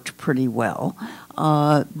rules worked pretty well,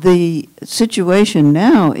 the situation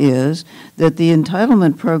now is that the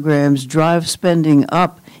entitlement programs drive spending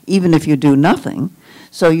up even if you do nothing.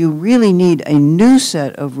 So you really need a new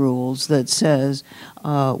set of rules that says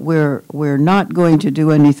we're not going to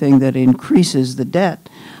do anything that increases the debt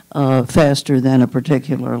faster than a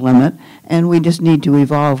particular limit, and we just need to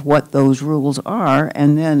evolve what those rules are,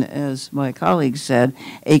 and then, as my colleague said,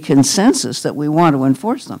 a consensus that we want to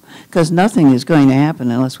enforce them, because nothing is going to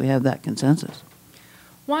happen unless we have that consensus.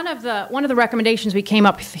 One of the recommendations we came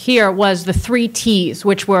up here was the 3 T's,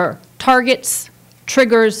 which were targets,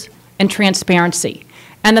 triggers, and transparency.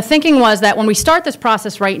 And the thinking was that when we start this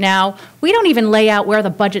process right now, we don't even lay out where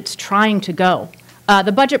the budget's trying to go.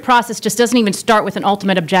 The budget process just doesn't even start with an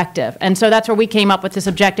ultimate objective. And so that's where we came up with this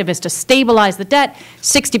objective, is to stabilize the debt,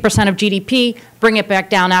 60% of GDP, bring it back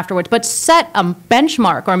down afterwards. But set a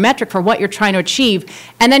benchmark or a metric for what you're trying to achieve,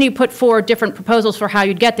 and then you put forward different proposals for how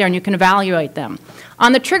you'd get there, and you can evaluate them.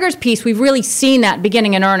 On the triggers piece, we've really seen that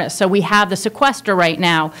beginning in earnest. So we have the sequester right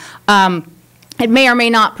now. It may or may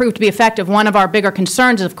not prove to be effective. One of our bigger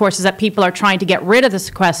concerns, of course, is that people are trying to get rid of the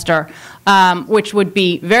sequester, which would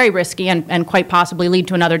be very risky and quite possibly lead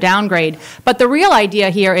to another downgrade. But the real idea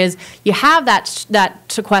here is you have that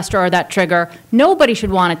sequester or that trigger. Nobody should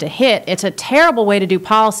want it to hit. It's a terrible way to do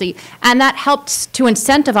policy, and that helps to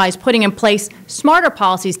incentivize putting in place smarter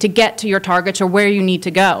policies to get to your targets or where you need to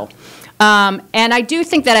go. And I do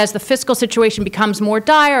think that as the fiscal situation becomes more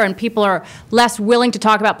dire and people are less willing to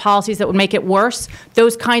talk about policies that would make it worse,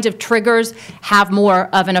 those kinds of triggers have more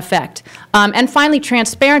of an effect. And finally,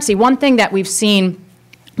 transparency. One thing that we've seen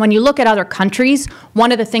when you look at other countries,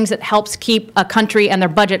 one of the things that helps keep a country and their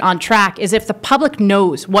budget on track is if the public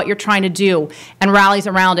knows what you're trying to do and rallies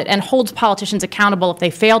around it and holds politicians accountable if they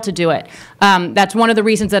fail to do it. That's one of the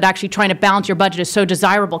reasons that actually trying to balance your budget is so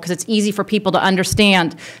desirable, because it's easy for people to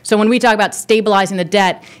understand. So when we talk about stabilizing the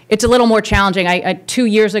debt, it's a little more challenging. 2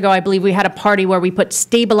 years ago, I believe we had a party where we put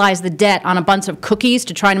stabilize the debt on a bunch of cookies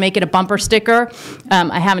to try to make it a bumper sticker.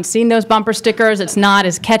 I haven't seen those bumper stickers. It's not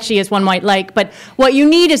as catchy as one might like. But what you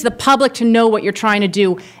need is the public to know what you're trying to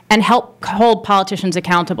do and help hold politicians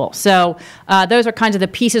accountable. So those are kinds of the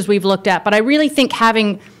pieces we've looked at. But I really think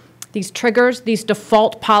having these triggers, these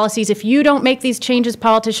default policies, if you don't make these changes,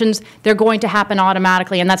 politicians, they're going to happen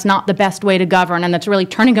automatically, and that's not the best way to govern, and that's really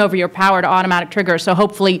turning over your power to automatic triggers. So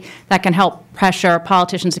hopefully that can help pressure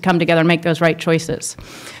politicians to come together and make those right choices.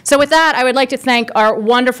 So with that, I would like to thank our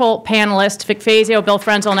wonderful panelists, Vic Fazio, Bill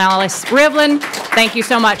Frenzel, and Alice Rivlin. Thank you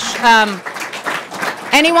so much.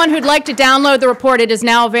 Anyone who'd like to download the report, it is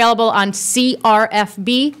now available on crfb.org.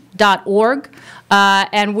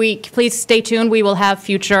 And please stay tuned. We will have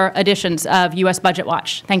future editions of U.S. Budget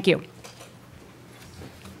Watch. Thank you.